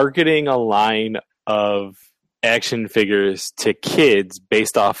you're marketing a line of action figures to kids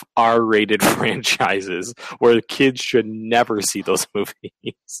based off R-rated franchises where kids should never see those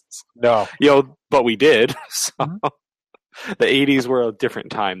movies. No, but we did. So the 80s were a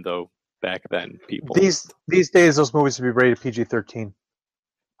different time, though. Back then, people these days those movies would be rated PG-13.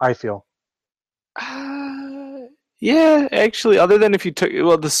 I feel. Yeah, actually, other than if you took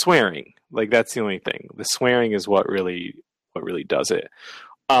the swearing, like that's the only thing. The swearing is what really does it.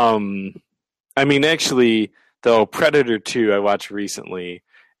 I mean, actually, though, Predator 2 I watched recently,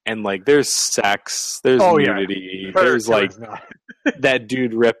 and like there's sex, there's nudity, there's like that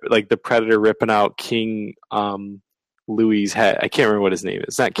dude the Predator ripping out King Louis' head. I can't remember what his name is.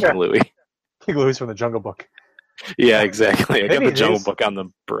 It's not King Louis. King Louis from the Jungle Book. Yeah, exactly. I got the Jungle Book on the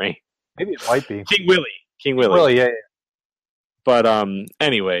brain. Maybe it might be King Willie. Willie, yeah. But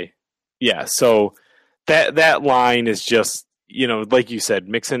anyway, yeah. So that line is just like you said,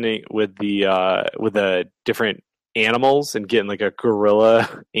 mixing it with the different animals and getting like a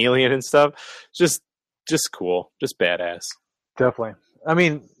gorilla alien and stuff. Just cool, just badass. Definitely. I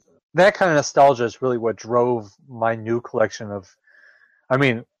mean, that kind of nostalgia is really what drove my new collection of. I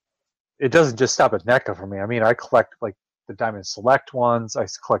mean, it doesn't just stop at NECA for me. I mean, I collect like the Diamond Select ones. I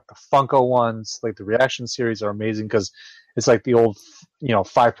collect the Funko ones. Like the Reaction series are amazing because it's like the old,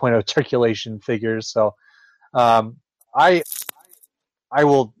 5.0 articulation figures. So, I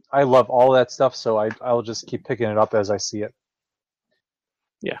love all that stuff. So I will just keep picking it up as I see it.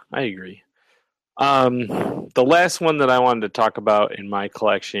 Yeah, I agree. The last one that I wanted to talk about in my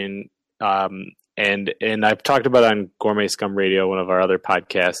collection, and I've talked about it on Gourmet Scum Radio, one of our other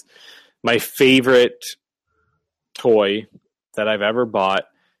podcasts. My favorite toy that I've ever bought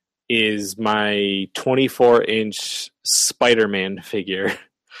is my 24-inch Spider-Man figure,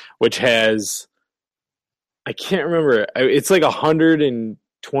 which has, I can't remember, it's like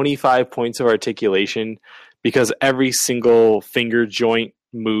 125 points of articulation because every single finger joint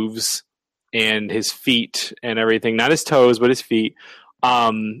moves, and his feet and everything, not his toes, but his feet.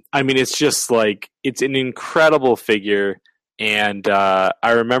 I mean, it's just like, it's an incredible figure. And I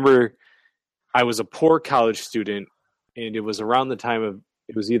remember I was a poor college student, and it was around the time of,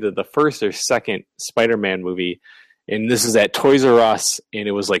 it was either the first or second Spider-Man movie. And this is at Toys R Us, and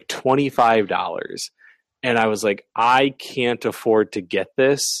it was like $25. And I was like, I can't afford to get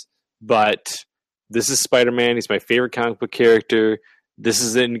this, but this is Spider-Man. He's my favorite comic book character. This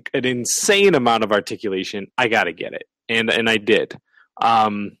is an insane amount of articulation. I got to get it. And I did. I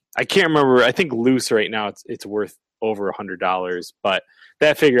can't remember. I think loose right now it's worth over $100, but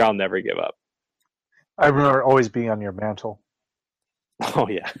that figure I'll never give up. I remember always being on your mantle. Oh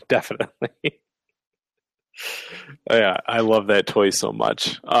yeah, definitely. Yeah, I love that toy so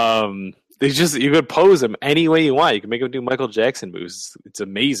much. You could pose him any way you want. You can make him do Michael Jackson moves. It's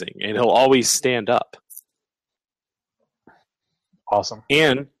amazing, and he'll always stand up. Awesome.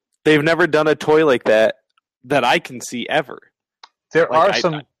 And they've never done a toy like that I can see ever. There are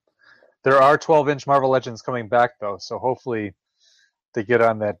 12-inch Marvel Legends coming back though, so hopefully they get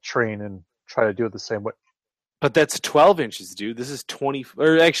on that train and try to do it the same way. But that's 12 inches, dude. This is 20,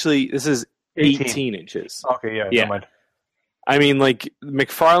 or actually, this is 18 inches. Okay, yeah. Yeah. Never mind. I mean, like,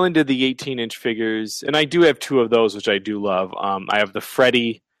 McFarlane did the 18-inch figures, and I do have two of those, which I do love. I have the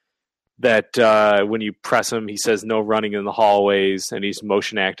Freddy that when you press him, he says no running in the hallways, and he's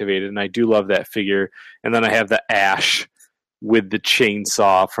motion activated, and I do love that figure. And then I have the Ash with the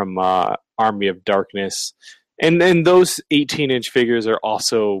chainsaw from Army of Darkness. And those 18-inch figures are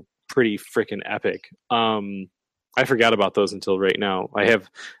also pretty freaking epic. I forgot about those until right now. I have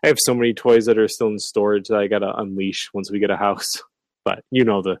so many toys that are still in storage that I gotta unleash once we get a house. But you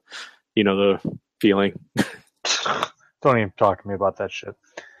know the feeling. Don't even talk to me about that shit.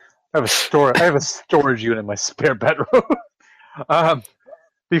 I have a storage unit in my spare bedroom.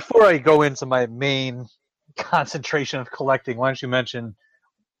 Before I go into my main concentration of collecting, why don't you mention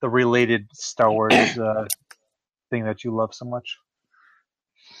the related Star Wars thing that you love so much?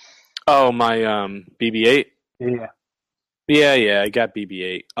 Oh, my BB-8. Yeah. I got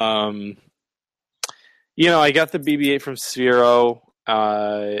BB-8. I got the BB-8 from Sphero.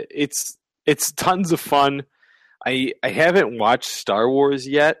 It's tons of fun. I haven't watched Star Wars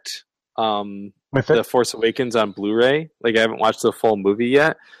yet. The Force Awakens on Blu-ray. Like, I haven't watched the full movie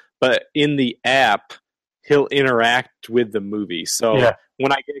yet. But in the app, he'll interact with the movie. So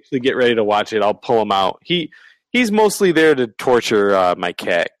when I actually get ready to watch it, I'll pull him out. He's mostly there to torture my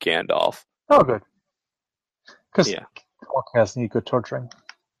cat, Gandalf. Oh, good. Because Yeah. all cats need good torturing.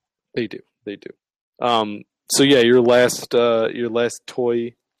 They do. So yeah, your last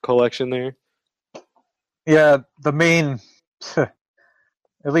toy collection there. Yeah, the main, at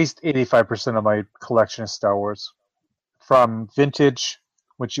least 85% of my collection is Star Wars. From vintage,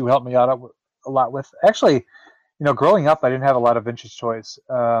 which you helped me out a lot with. Actually, growing up, I didn't have a lot of vintage toys.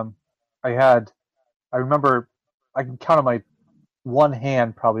 I remember, I can count on my one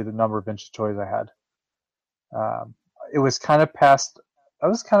hand probably the number of vintage toys I had. It was kind of past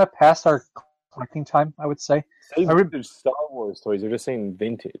our collecting time, I would say. Vintage Star Wars toys. You're just saying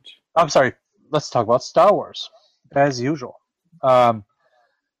vintage. I'm sorry. Let's talk about Star Wars, as usual. But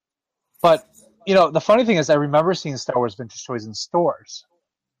the funny thing is, I remember seeing Star Wars vintage toys in stores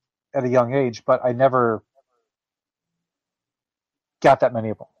at a young age, but I never got that many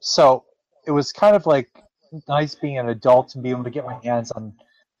of them. So it was kind of like nice being an adult and being able to get my hands on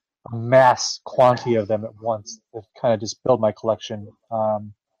a mass quantity of them at once to kind of just build my collection.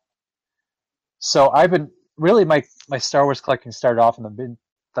 So I've been really my Star Wars collecting started off in the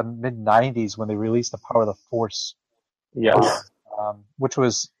mid 90s when they released the Power of the Force. Yes. Which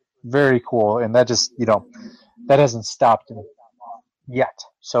was very cool, and that just that hasn't stopped yet.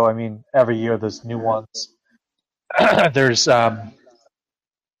 So I mean, every year there's new ones. There's and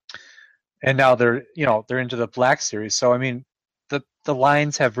now they're into the Black Series. So I mean, the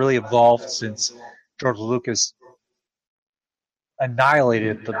lines have really evolved since George Lucas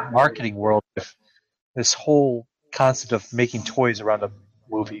annihilated the marketing world with this whole concept of making toys around a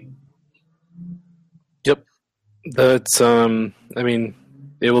movie. Yep. That's I mean,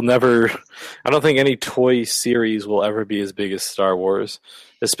 it will never, I don't think any toy series will ever be as big as Star Wars,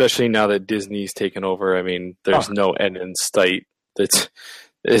 especially now that Disney's taken over. I mean, there's no end in sight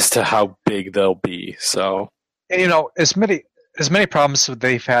as to how big they'll be. So, and as many problems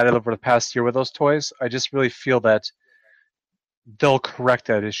they've had over the past year with those toys, I just really feel that they'll correct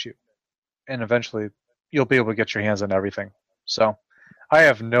that issue, and eventually you'll be able to get your hands on everything. So I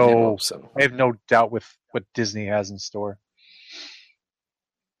have no doubt with what Disney has in store.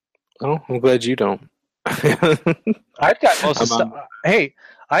 Oh, I'm glad you don't. I've got most of the stuff. Hey,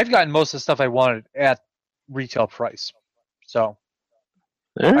 I've gotten most of the stuff I wanted at retail price. So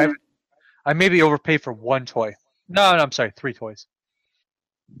I maybe overpaid for one toy. No, I'm sorry, 3 toys.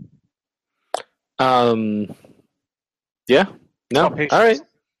 Yeah. No. All right.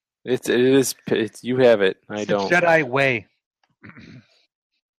 It is. You have it. I don't. Jedi way.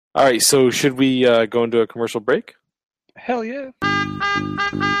 All right. So should we go into a commercial break? Hell yeah.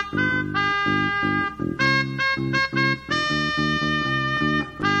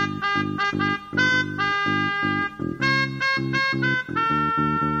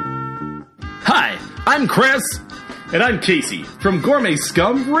 Hi, I'm Chris. And I'm Casey from Gourmet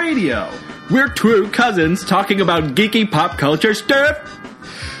Scum Radio. We're two cousins talking about geeky pop culture stuff.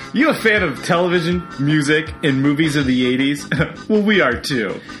 You a fan of television, music, and movies of the 80s? Well, we are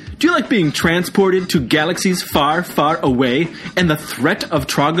too. Do you like being transported to galaxies far, far away and the threat of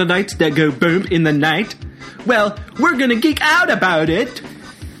troglodytes that go boom in the night? Well, we're gonna geek out about it.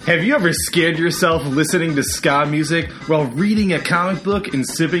 Have you ever scared yourself listening to ska music while reading a comic book and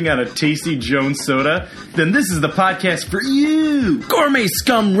sipping on a tasty Jones soda? Then this is the podcast for you! Gourmet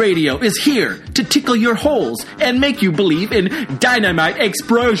Scum Radio is here to tickle your holes and make you believe in dynamite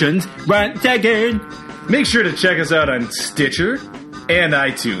explosions once again. Make sure to check us out on Stitcher and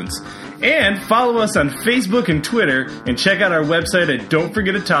iTunes. And follow us on Facebook and Twitter, and check out our website at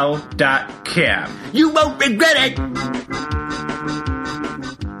don'tforgetatowel.com. You won't regret it!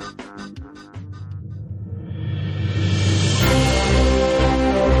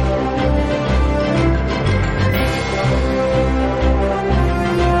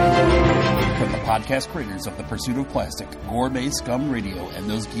 Podcast creators of The Pursuit of Plastic, Gourmet Scum Radio, and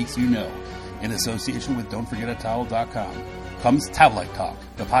Those Geeks You Know, in association with Don'tForgetATowel.com, comes Towelite Talk,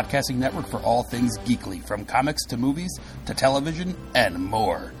 the podcasting network for all things geekly, from comics to movies to television and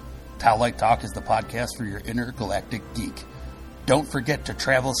more. Towelite Talk is the podcast for your intergalactic geek. Don't forget to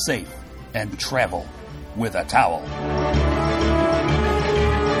travel safe and travel with a towel.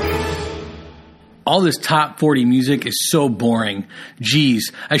 All this top 40 music is so boring.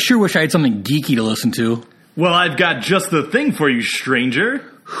 Geez, I sure wish I had something geeky to listen to. Well, I've got just the thing for you, stranger.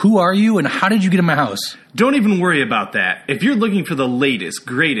 Who are you and how did you get in my house? Don't even worry about that. If you're looking for the latest,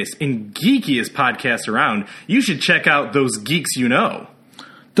 greatest, and geekiest podcast around, you should check out Those Geeks You Know.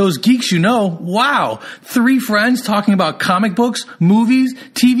 Those Geeks You Know. Wow. 3 friends talking about comic books, movies,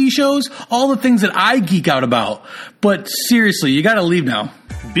 TV shows, all the things that I geek out about. But seriously, you gotta leave now.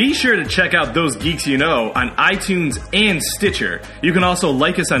 Be sure to check out Those Geeks You Know on iTunes and Stitcher. You can also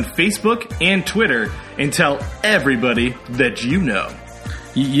like us on Facebook and Twitter and tell everybody that you know.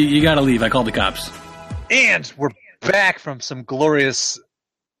 You gotta leave. I called the cops. And we're back from some glorious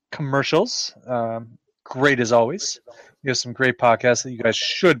commercials. Great as always. We have some great podcasts that you guys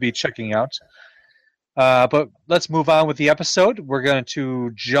should be checking out. But let's move on with the episode. We're going to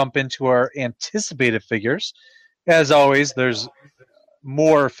jump into our anticipated figures. As always, there's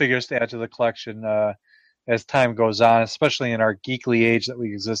more figures to add to the collection as time goes on, especially in our geekly age that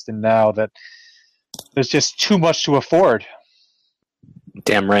we exist in now, that there's just too much to afford.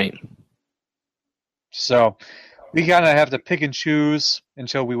 Damn right. So we kind of have to pick and choose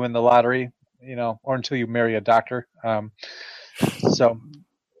until we win the lottery, or until you marry a doctor. So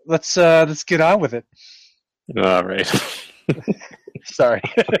let's get on with it. All right. Sorry.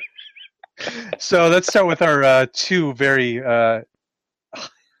 So let's start with our 2 very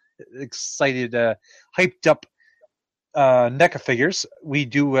excited, hyped up NECA figures. We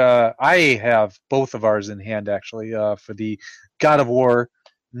do. I have both of ours in hand actually for the God of War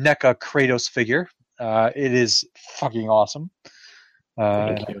NECA Kratos figure. It is fucking awesome.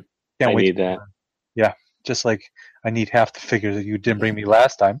 Thank you. Can't I wait need that. Yeah, just like I need half the figures that you didn't bring me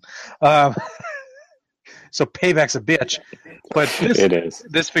last time. So payback's a bitch. But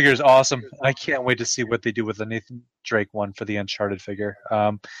this figure is awesome. I can't wait to see what they do with the Nathan Drake one for the Uncharted figure.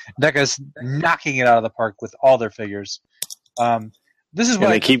 NECA's knocking it out of the park with all their figures. This is why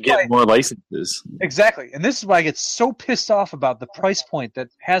they keep getting more licenses. Exactly, and this is why I get so pissed off about the price point that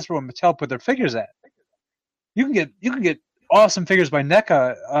Hasbro and Mattel put their figures at. You can get awesome figures by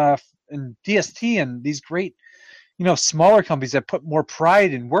NECA and DST and these great, smaller companies that put more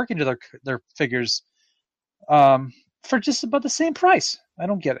pride and work into their figures for just about the same price. I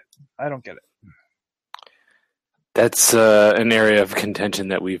don't get it. That's an area of contention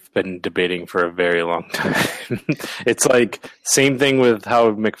that we've been debating for a very long time. It's like, same thing with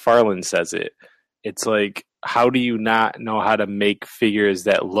how McFarlane says it. It's like, how do you not know how to make figures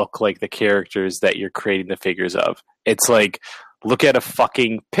that look like the characters that you're creating the figures of? It's like, look at a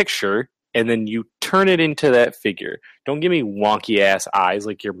fucking picture and then you turn it into that figure. Don't give me wonky ass eyes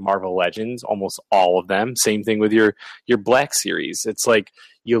like your Marvel Legends, almost all of them. Same thing with your Black Series. It's like,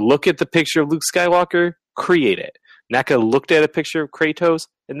 you look at the picture of Luke Skywalker, create it. NECA looked at a picture of Kratos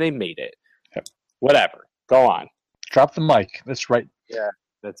and they made it. Yep. Whatever. Go on. Drop the mic. That's right. Yeah,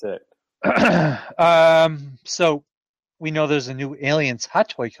 that's it. So we know there's a new Aliens hot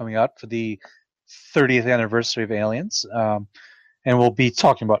toy coming out for the 30th anniversary of Aliens. And we'll be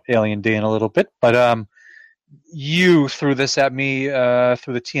talking about Alien Day in a little bit. But you threw this at me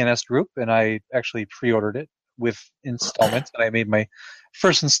through the TNS group, and I actually pre-ordered it with installments. And I made my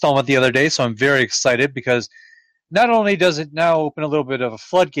first installment the other day, so I'm very excited because not only does it now open a little bit of a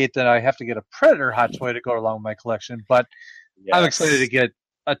floodgate that I have to get a Predator hot toy to go along with my collection, but yes. I'm excited to get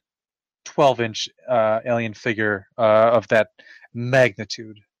a 12-inch Alien figure of that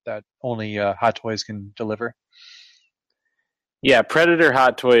magnitude that only Hot Toys can deliver. Yeah, Predator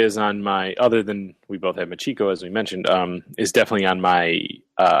hot toy is on my, other than we both have Machiko, as we mentioned, is definitely on my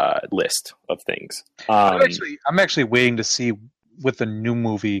list of things. I'm actually waiting to see with the new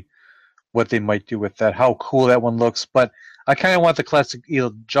movie what they might do with that, how cool that one looks. But I kind of want the classic,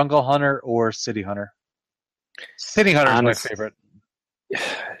 either Jungle Hunter or City Hunter. City Hunter is my favorite.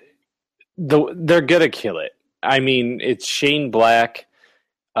 They're gonna kill it. I mean, it's Shane Black.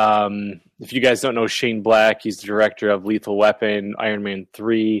 If you guys don't know Shane Black, he's the director of Lethal Weapon, Iron Man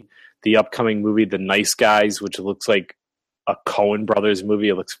 3, the upcoming movie The Nice Guys, which looks like a Coen Brothers movie.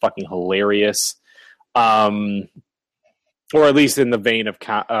 It looks fucking hilarious. Or at least in the vein of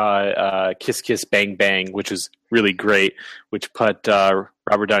Kiss Kiss Bang Bang, which is really great, which put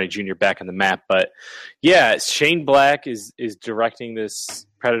Robert Downey Jr. back on the map. But yeah, Shane Black is directing this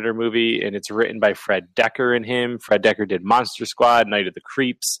Predator movie, and it's written by Fred Dekker and him. Fred Dekker did Monster Squad, Night of the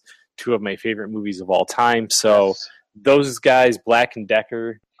Creeps, 2 of my favorite movies of all time. So those guys, Black and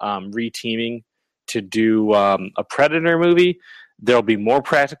Dekker, re-teaming to do a Predator movie. There'll be more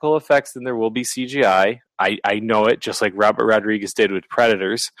practical effects than there will be CGI. I know it, just like Robert Rodriguez did with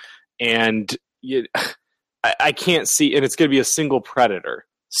Predators. And I can't see, and it's going to be a single Predator.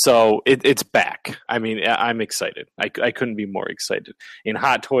 So it's back. I mean, I'm excited. I couldn't be more excited. In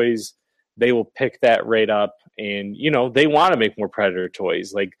Hot Toys, they will pick that right up. And, they want to make more Predator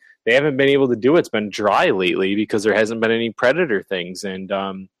toys. Like, they haven't been able to do it. It's been dry lately because there hasn't been any Predator things. And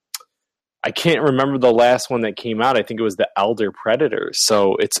I can't remember the last one that came out. I think it was the Elder Predator.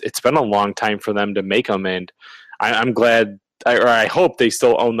 So it's been a long time for them to make them, and I'm glad, or I hope they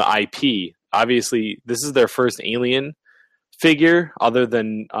still own the IP. Obviously, this is their first Alien figure, other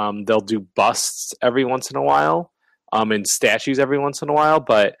than they'll do busts every once in a while, and statues every once in a while,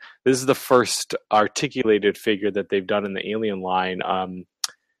 but this is the first articulated figure that they've done in the Alien line.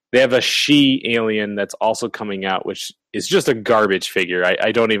 They have a She-Alien that's also coming out, which is just a garbage figure.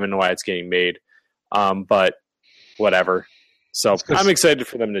 I don't even know why it's getting made, but whatever. So I'm excited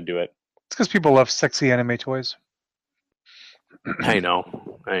for them to do it. It's because people love sexy anime toys. I know.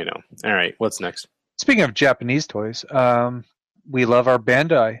 All right, what's next? Speaking of Japanese toys, we love our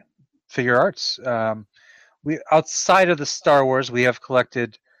Bandai figure arts. We outside of the Star Wars, we have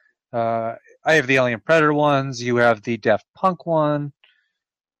collected. I have the Alien Predator ones. You have the Daft Punk one,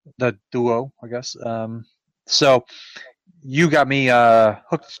 the duo, I guess. So you got me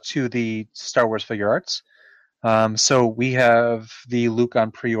hooked to the Star Wars figure arts. So we have the Luke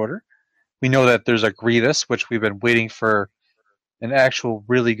on pre-order. We know that there's a Grievous, which we've been waiting for an actual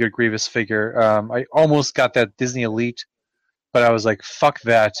really good Grievous figure. I almost got that Disney Elite, but I was like, fuck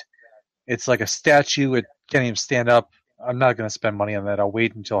that. It's like a statue. It can't even stand up. I'm not going to spend money on that. I'll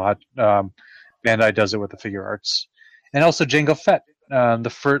wait until Bandai does it with the figure arts. And also Jango Fett.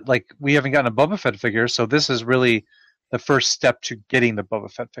 We haven't gotten a Boba Fett figure, so this is really the first step to getting the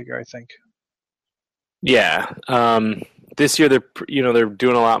Boba Fett figure, I think. Yeah. This year they're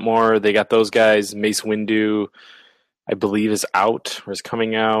doing a lot more. They got those guys. Mace Windu, I believe, is out or is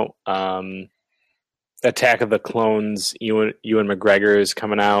coming out. Attack of the Clones, Ewan McGregor is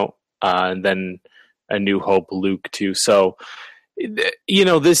coming out, and then A New Hope, Luke too. So,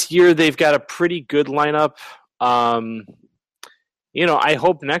 this year they've got a pretty good lineup. I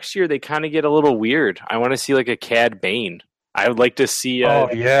hope next year they kind of get a little weird. I want to see like a Cad Bane. I would like to see.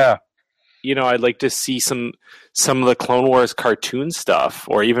 I'd like to see some of the Clone Wars cartoon stuff,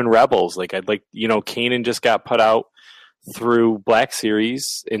 or even Rebels. Like Kanan just got put out through Black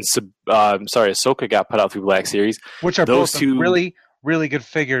Series, and Ahsoka got put out through Black Series, which are those both two really, really good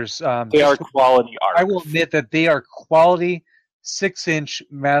figures. They are quality art. I will admit that they are quality 6-inch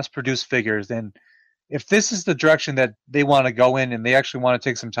mass-produced figures, and if this is the direction that they want to go in, and they actually want to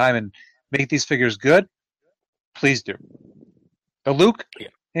take some time and make these figures good, please do. The Luke,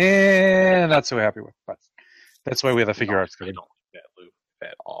 not so happy with, but that's why we have the figure arts. I don't like that Luke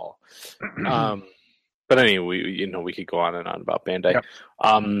at all. But anyway, we could go on and on about Bandai. Yep.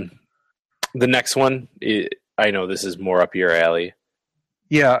 The next one, I know this is more up your alley.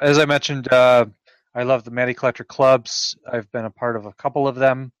 Yeah, as I mentioned, I love the Matty Collector clubs. I've been a part of a couple of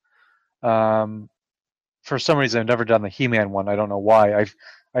them. For some reason, I've never done the He-Man one. I don't know why.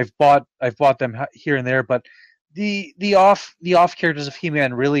 I've bought them here and there, but the off characters of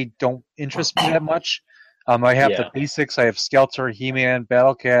He-Man really don't interest me that much. I have the basics. I have Skeletor, He-Man,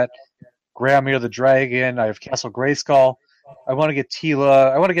 Battle Cat, Gramir the Dragon. I have Castle Grayskull. I want to get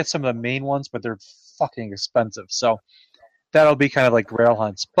Tila. I want to get some of the main ones, but they're fucking expensive. So that'll be kind of like Grail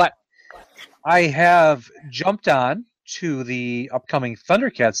hunts. But I have jumped on to the upcoming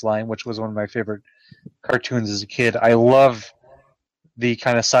Thundercats line, which was one of my favorite cartoons as a kid. I love the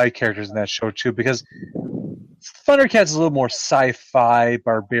kind of side characters in that show too, because Thundercats is a little more sci-fi,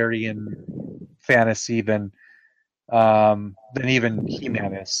 barbarian fantasy than even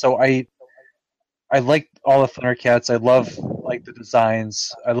He-Man is. So I like all the Thundercats. I love the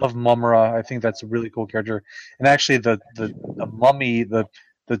designs. I love Mumm-Ra. I think that's a really cool character. And actually, the Mummy, the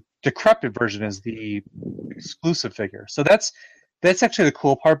decrepit version is the exclusive figure. So that's actually the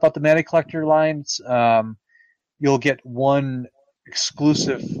cool part about the Matty Collector lines. You'll get one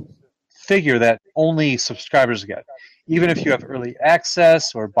exclusive figure that only subscribers get. Even if you have early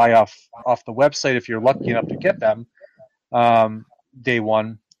access or buy off the website, if you're lucky enough to get them day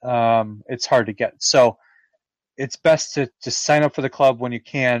one, it's hard to get. So it's best to sign up for the club when you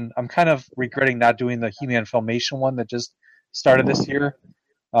can. I'm kind of regretting not doing the He-Man Filmation one that just started this year.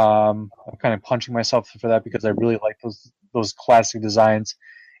 I'm kind of punching myself for that because I really like those classic designs.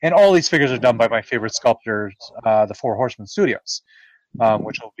 And all these figures are done by my favorite sculptors, the Four Horsemen Studios,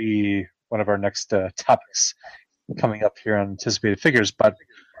 which will be one of our next topics coming up here on anticipated figures. But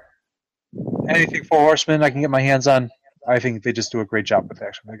anything Four Horsemen I can get my hands on, I think they just do a great job with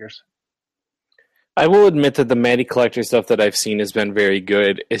action figures. I will admit that the Matty Collector stuff that I've seen has been very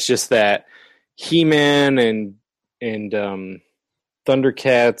good. It's just that He-Man and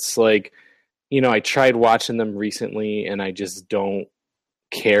Thundercats, I tried watching them recently, and I just don't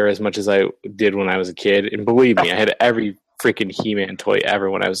care as much as I did when I was a kid. And believe me, I had every freaking He-Man toy ever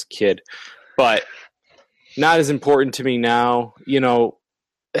when I was a kid. But not as important to me now.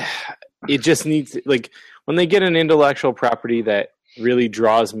 it just needs, like, when they get an intellectual property that really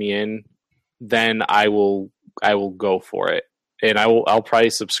draws me in, then I will go for it, and I'll probably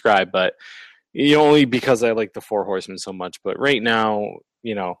subscribe, but only because I like the Four Horsemen so much. But right now,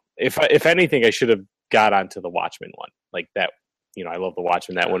 if anything, I should have got onto the Watchmen one, like that. I love the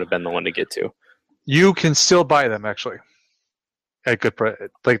Watchmen. That would have been the one to get to. You can still buy them actually at good price.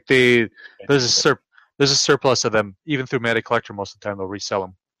 Like there's a surplus of them even through Magic Collector. Most of the time they'll resell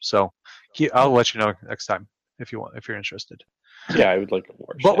them. So I'll let you know next time if you're interested. Yeah, I would like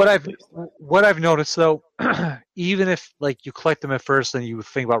more. But what I've noticed though, even if like you collect them at first and you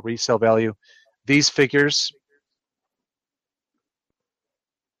think about resale value, these figures,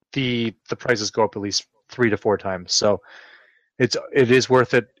 the prices go up at least 3 to 4 times. So it is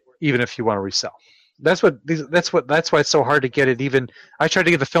worth it even if you want to resell. That's why it's so hard to get it. Even I tried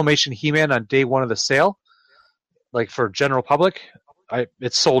to get the Filmation He-Man on day one of the sale, like for general public.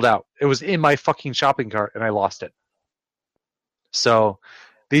 It's sold out. It was in my fucking shopping cart and I lost it. So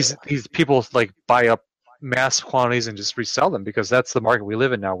these people like buy up mass quantities and just resell them because that's the market we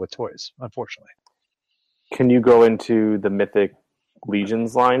live in now with toys, unfortunately. Can you go into the Mythic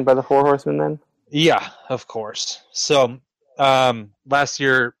Legions line by the Four Horsemen then? Yeah, of course. So last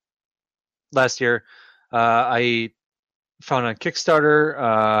year I found on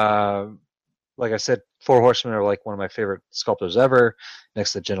Kickstarter, like I said, Four Horsemen are like one of my favorite sculptors ever,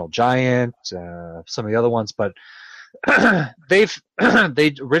 next to Gentle Giant, some of the other ones, but they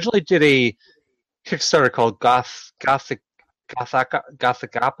originally did a Kickstarter called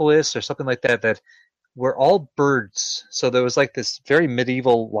Gothicopolis or something like that were all birds. So there was like this very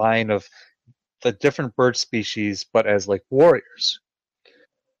medieval line of the different bird species, but as like warriors.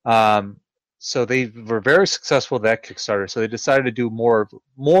 So they were very successful with that Kickstarter. So they decided to do more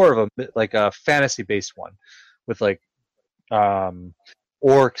of a like a fantasy based one with like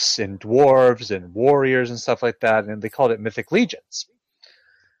orcs and dwarves and warriors and stuff like that, and they called it Mythic Legions.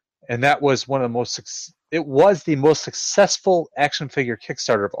 And that was one of the most. It was the most successful action figure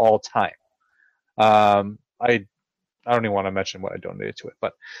Kickstarter of all time. I don't even want to mention what I donated to it,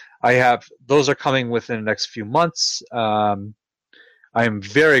 but those are coming within the next few months. I am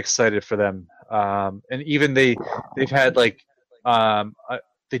very excited for them. And even they've had like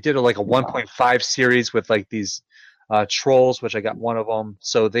they did like a 1.5 series with like these trolls, which I got one of them.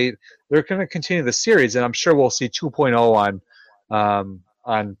 So they're going to continue the series, and I'm sure we'll see 2.0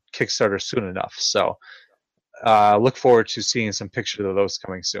 on Kickstarter soon enough. So look forward to seeing some pictures of those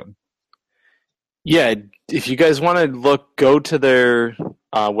coming soon. Yeah, if you guys want to go to their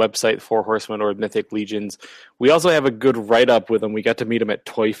website, Four Horsemen or Mythic Legions. We also have a good write-up with them. We got to meet him at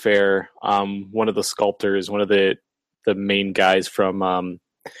Toy Fair. One of the sculptors, one of the main guys from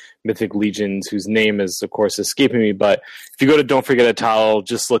Mythic Legions, whose name is, of course, escaping me. But if you go to Don't Forget a Towel,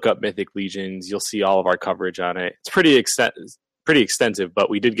 just look up Mythic Legions. You'll see all of our coverage on it. It's pretty extensive, but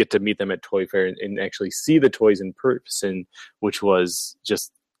we did get to meet them at Toy Fair and actually see the toys in person, which was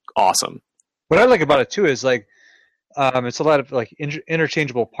just awesome. What I like about it too is like it's a lot of like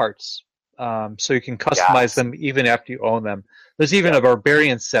interchangeable parts, so you can customize them even after you own them. There's even a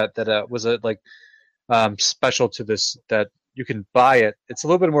Barbarian set that was special to this that you can buy it. It's a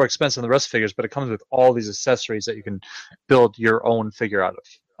little bit more expensive than the rest of the figures, but it comes with all these accessories that you can build your own figure out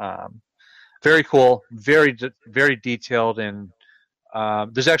of. Very cool, very very detailed, and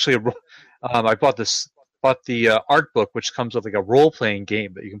there's actually I bought the art book, which comes with like a role-playing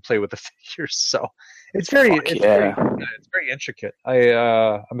game that you can play with the figures. So it's very intricate.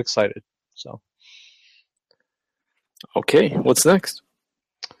 I'm excited. So okay, what's next?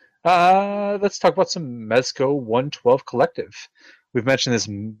 Let's talk about some Mezco 112 Collective. We've mentioned this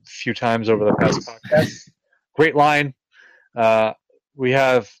a few times over the past podcast. Great line. We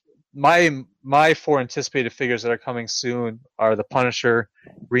have my 4 anticipated figures that are coming soon are the Punisher,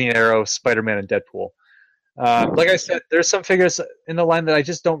 Green Arrow, Spider-Man, and Deadpool. Like I said, there's some figures in the line that I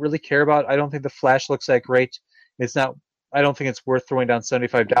just don't really care about. I don't think the Flash looks that great. I don't think it's worth throwing down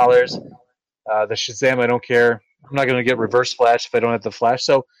 $75. The Shazam, I don't care. I'm not going to get Reverse Flash if I don't have the Flash.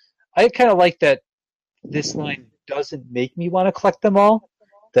 So I kind of like that this line doesn't make me want to collect them all.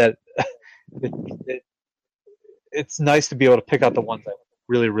 That it's nice to be able to pick out the ones I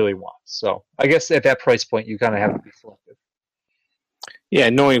really, really want. So I guess at that price point, you kind of have to be selective. Yeah,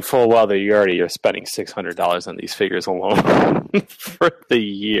 knowing full well that you're spending $600 on these figures alone for the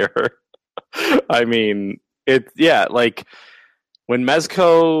year. I mean, like when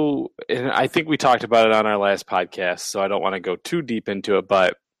Mezco, and I think we talked about it on our last podcast, so I don't want to go too deep into it,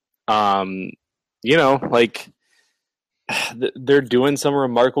 but like they're doing some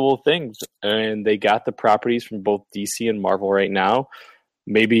remarkable things, and they got the properties from both DC and Marvel right now.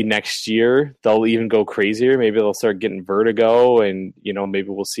 maybe next year they'll even go crazier. Maybe they'll start getting Vertigo, and maybe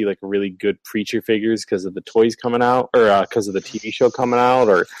we'll see like really good Preacher figures because of the toys coming out, or because of the TV show coming out,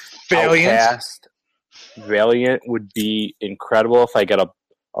 or Valiant. Outcast. Valiant would be incredible if I got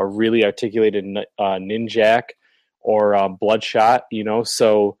a really articulated Ninjak or Bloodshot.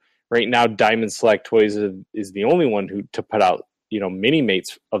 So right now Diamond Select Toys is the only one to put out mini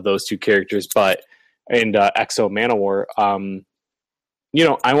mates of those two characters, and Exo Manowar.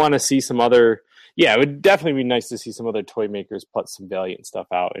 I want to see some other. Yeah, it would definitely be nice to see some other toy makers put some Valiant stuff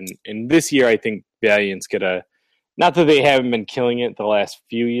out. And this year, I think Valiant's gonna. Not that they haven't been killing it the last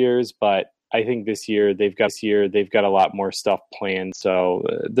few years, but I think this year they've got a lot more stuff planned, so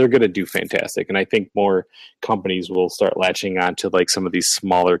they're gonna do fantastic. And I think more companies will start latching on to like some of these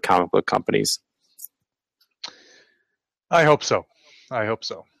smaller comic book companies. I hope so.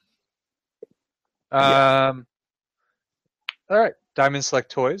 Yeah. All right. Diamond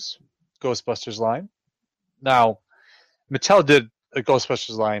Select Toys, Ghostbusters line. Now, Mattel did a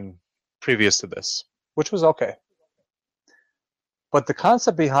Ghostbusters line previous to this, which was okay. But the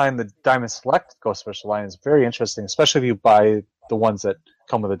concept behind the Diamond Select Ghostbusters line is very interesting, especially if you buy the ones that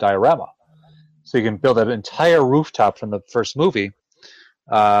come with a diorama. So you can build an entire rooftop from the first movie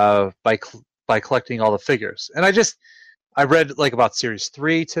by collecting all the figures. And I read like about Series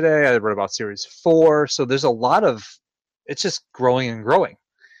 3 today. I read about Series 4. So there's a lot of... It's just growing and growing.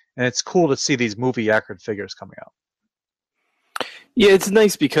 And it's cool to see these movie-accurate figures coming out. Yeah, it's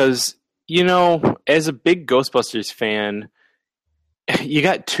nice because, as a big Ghostbusters fan, you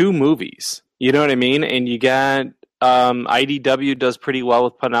got two movies. You know what I mean? And you got... IDW does pretty well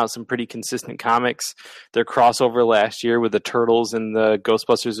with putting out some pretty consistent comics. Their crossover last year with the Turtles and the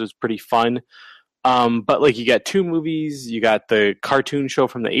Ghostbusters was pretty fun. But like you got two movies, you got the cartoon show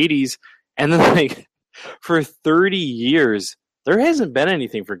from the 80s, and then like for 30 years there hasn't been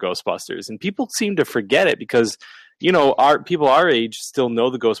anything for Ghostbusters, and people seem to forget it because our people our age still know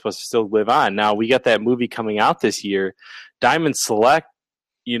the Ghostbusters still live on. Now we got that movie coming out this year. Diamond Select,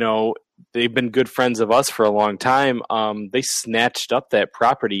 they've been good friends of us for a long time. They snatched up that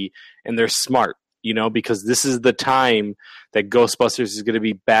property, and they're smart. Because this is the time that Ghostbusters is going to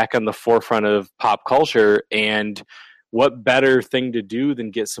be back on the forefront of pop culture, and what better thing to do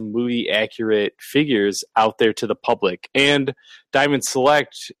than get some movie accurate figures out there to the public? And Diamond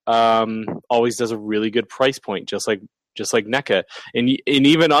Select always does a really good price point, just like NECA, and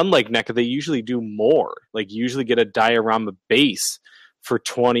even unlike NECA, they usually do more. Like you usually get a diorama base for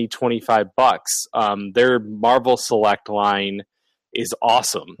 $20-$25. Their Marvel Select line is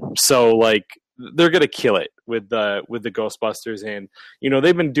awesome. So like they're gonna kill it with the Ghostbusters, and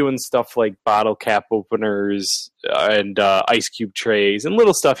they've been doing stuff like bottle cap openers and ice cube trays and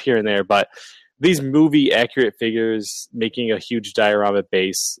little stuff here and there. But these movie accurate figures making a huge diorama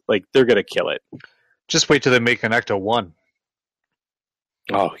base, like they're gonna kill it. Just wait till they make an Ecto 1.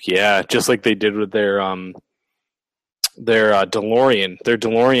 Oh yeah, just like they did with their DeLorean. Their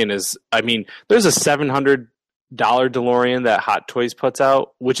DeLorean is, there's a $700 DeLorean that Hot Toys puts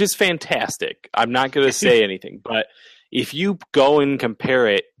out, which is fantastic. I'm not going to say anything, but if you go and compare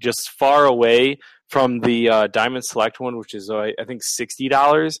it just far away from the Diamond Select one, which is I think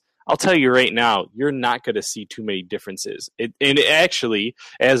 $60, I'll tell you right now, you're not going to see too many differences. It actually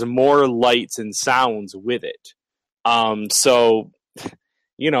has more lights and sounds with it. So,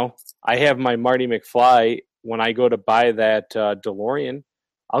 I have my Marty McFly. When I go to buy that DeLorean,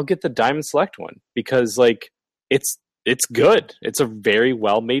 I'll get the Diamond Select one because like it's good. It's a very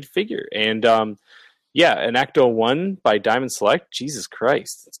well made figure, and an Ecto 1 by Diamond Select. Jesus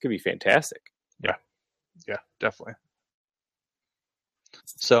Christ, it's gonna be fantastic. Yeah, definitely.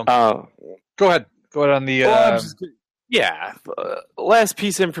 So go ahead on the. Last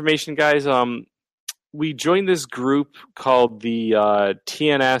piece of information, guys. We joined this group called the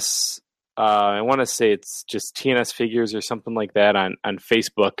TNS. I want to say it's just TNS Figures or something like that on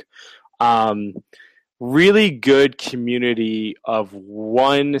Facebook. Really good community of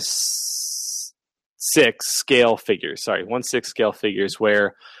 1/6 scale figures. Sorry, 1/6 scale figures,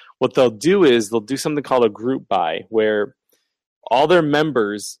 where what they'll do is they'll do something called a group buy, where all their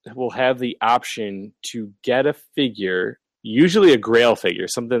members will have the option to get a figure, usually a Grail figure,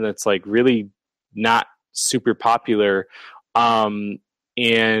 something that's like really not super popular, and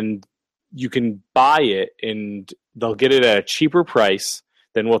you can buy it and they'll get it at a cheaper price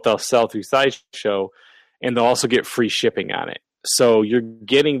than what they'll sell through Sideshow, and they'll also get free shipping on it. So you're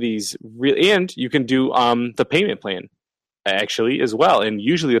getting these and you can do the payment plan actually as well. And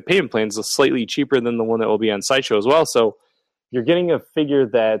usually the payment plan is slightly cheaper than the one that will be on Sideshow as well. So you're getting a figure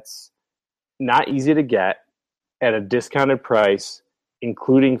that's not easy to get at a discounted price,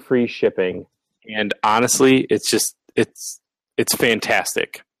 including free shipping. And honestly, it's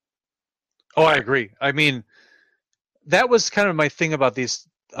fantastic. Oh, I agree. I mean, that was kind of my thing about the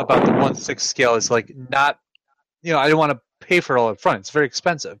 1/6 scale is like not, I don't want to pay for it all up front. It's very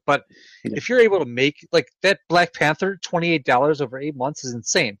expensive. But if you're able to make like that Black Panther, $28 over 8 months is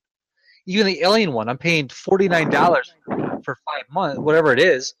insane. Even the Alien one, I'm paying $49 for 5 months, whatever it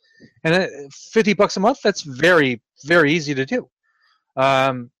is, and $50 a month. That's very, very easy to do.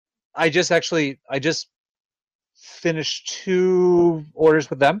 I just finished 2 orders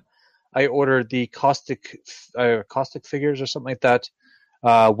with them. I ordered the caustic figures or something like that.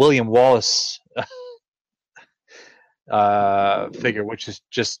 William Wallace figure, which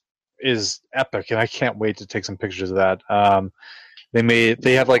is epic, and I can't wait to take some pictures of that.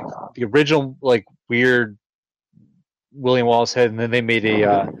 They have like the original like weird William Wallace head, and then they made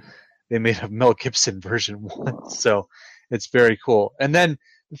a Mel Gibson version one, so it's very cool. And then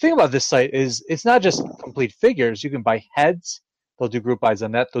the thing about this site is it's not just complete figures. You can buy heads. They'll do group buys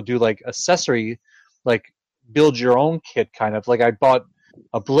on that. They'll do like accessory, like build your own kit kind of. Like I bought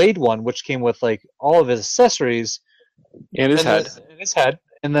a Blade one, which came with like all of his accessories and his head.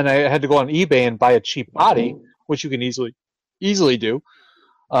 And then I had to go on eBay and buy a cheap body, which you can easily do.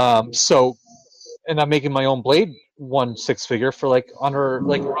 And I'm making my own Blade 1/6 figure for like around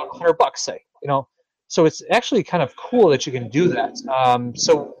 $100, say, So it's actually kind of cool that you can do that.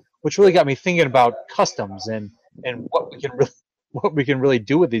 Which really got me thinking about customs and what we can really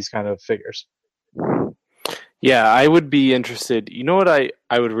do with these kind of figures. Yeah, I would be interested. You know what I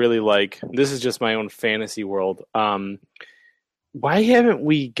would really like? This is just my own fantasy world. Why haven't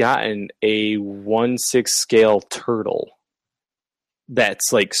we gotten a 1/6 scale turtle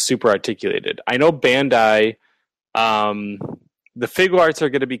that's like super articulated? I know Bandai, the Fig Arts are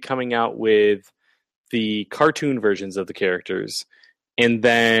going to be coming out with the cartoon versions of the characters. And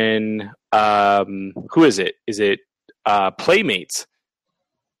then, who is it? Is it Playmates?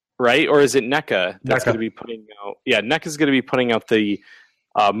 Right? Or is it NECA that's going to be putting out? Yeah, NECA's going to be putting out the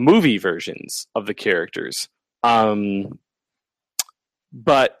movie versions of the characters.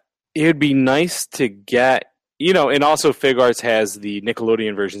 But it would be nice to get, and also Fig Arts has the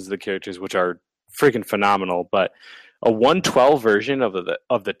Nickelodeon versions of the characters, which are freaking phenomenal. But a 1/12 version of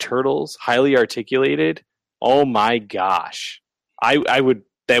the Turtles, highly articulated. Oh my gosh, I would.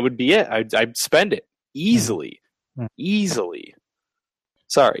 That would be it. I'd spend it easily.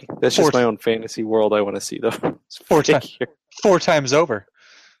 Sorry, that's just my own fantasy world. I want to see though. 4 times over.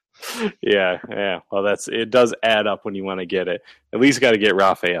 Yeah. Well, it does add up when you want to get it. At least got to get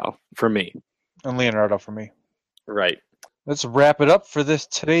Raphael for me. And Leonardo for me. Right. Let's wrap it up for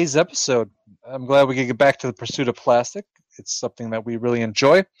today's episode. I'm glad we could get back to the pursuit of plastic. It's something that we really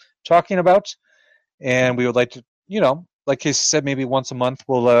enjoy talking about, and we would like to, like Casey said, maybe once a month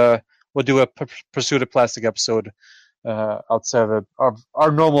we'll do a pursuit of plastic episode outside of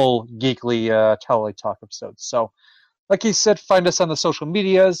our normal geekly Tally Talk episodes. So, like he said, find us on the social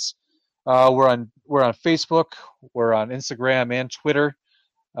medias. We're on Facebook, we're on Instagram and Twitter.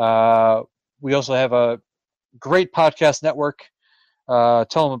 We also have a great podcast network.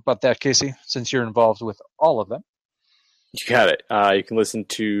 Tell them about that, Casey, since you're involved with all of them. You got it. You can listen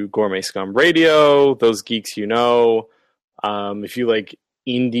to Gourmet Scum Radio, Those Geeks You Know. If you like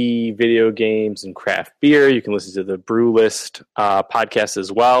indie video games and craft beer, you can listen to the Brew List podcast as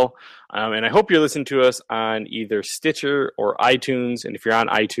well. And I hope you're listening to us on either Stitcher or iTunes. And if you're on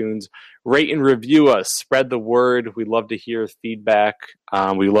iTunes, rate and review us. Spread the word. We love to hear feedback.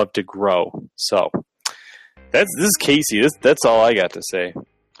 We love to grow. So this is Casey. That's all I got to say.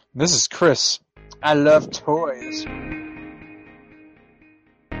 This is Chris. I love toys.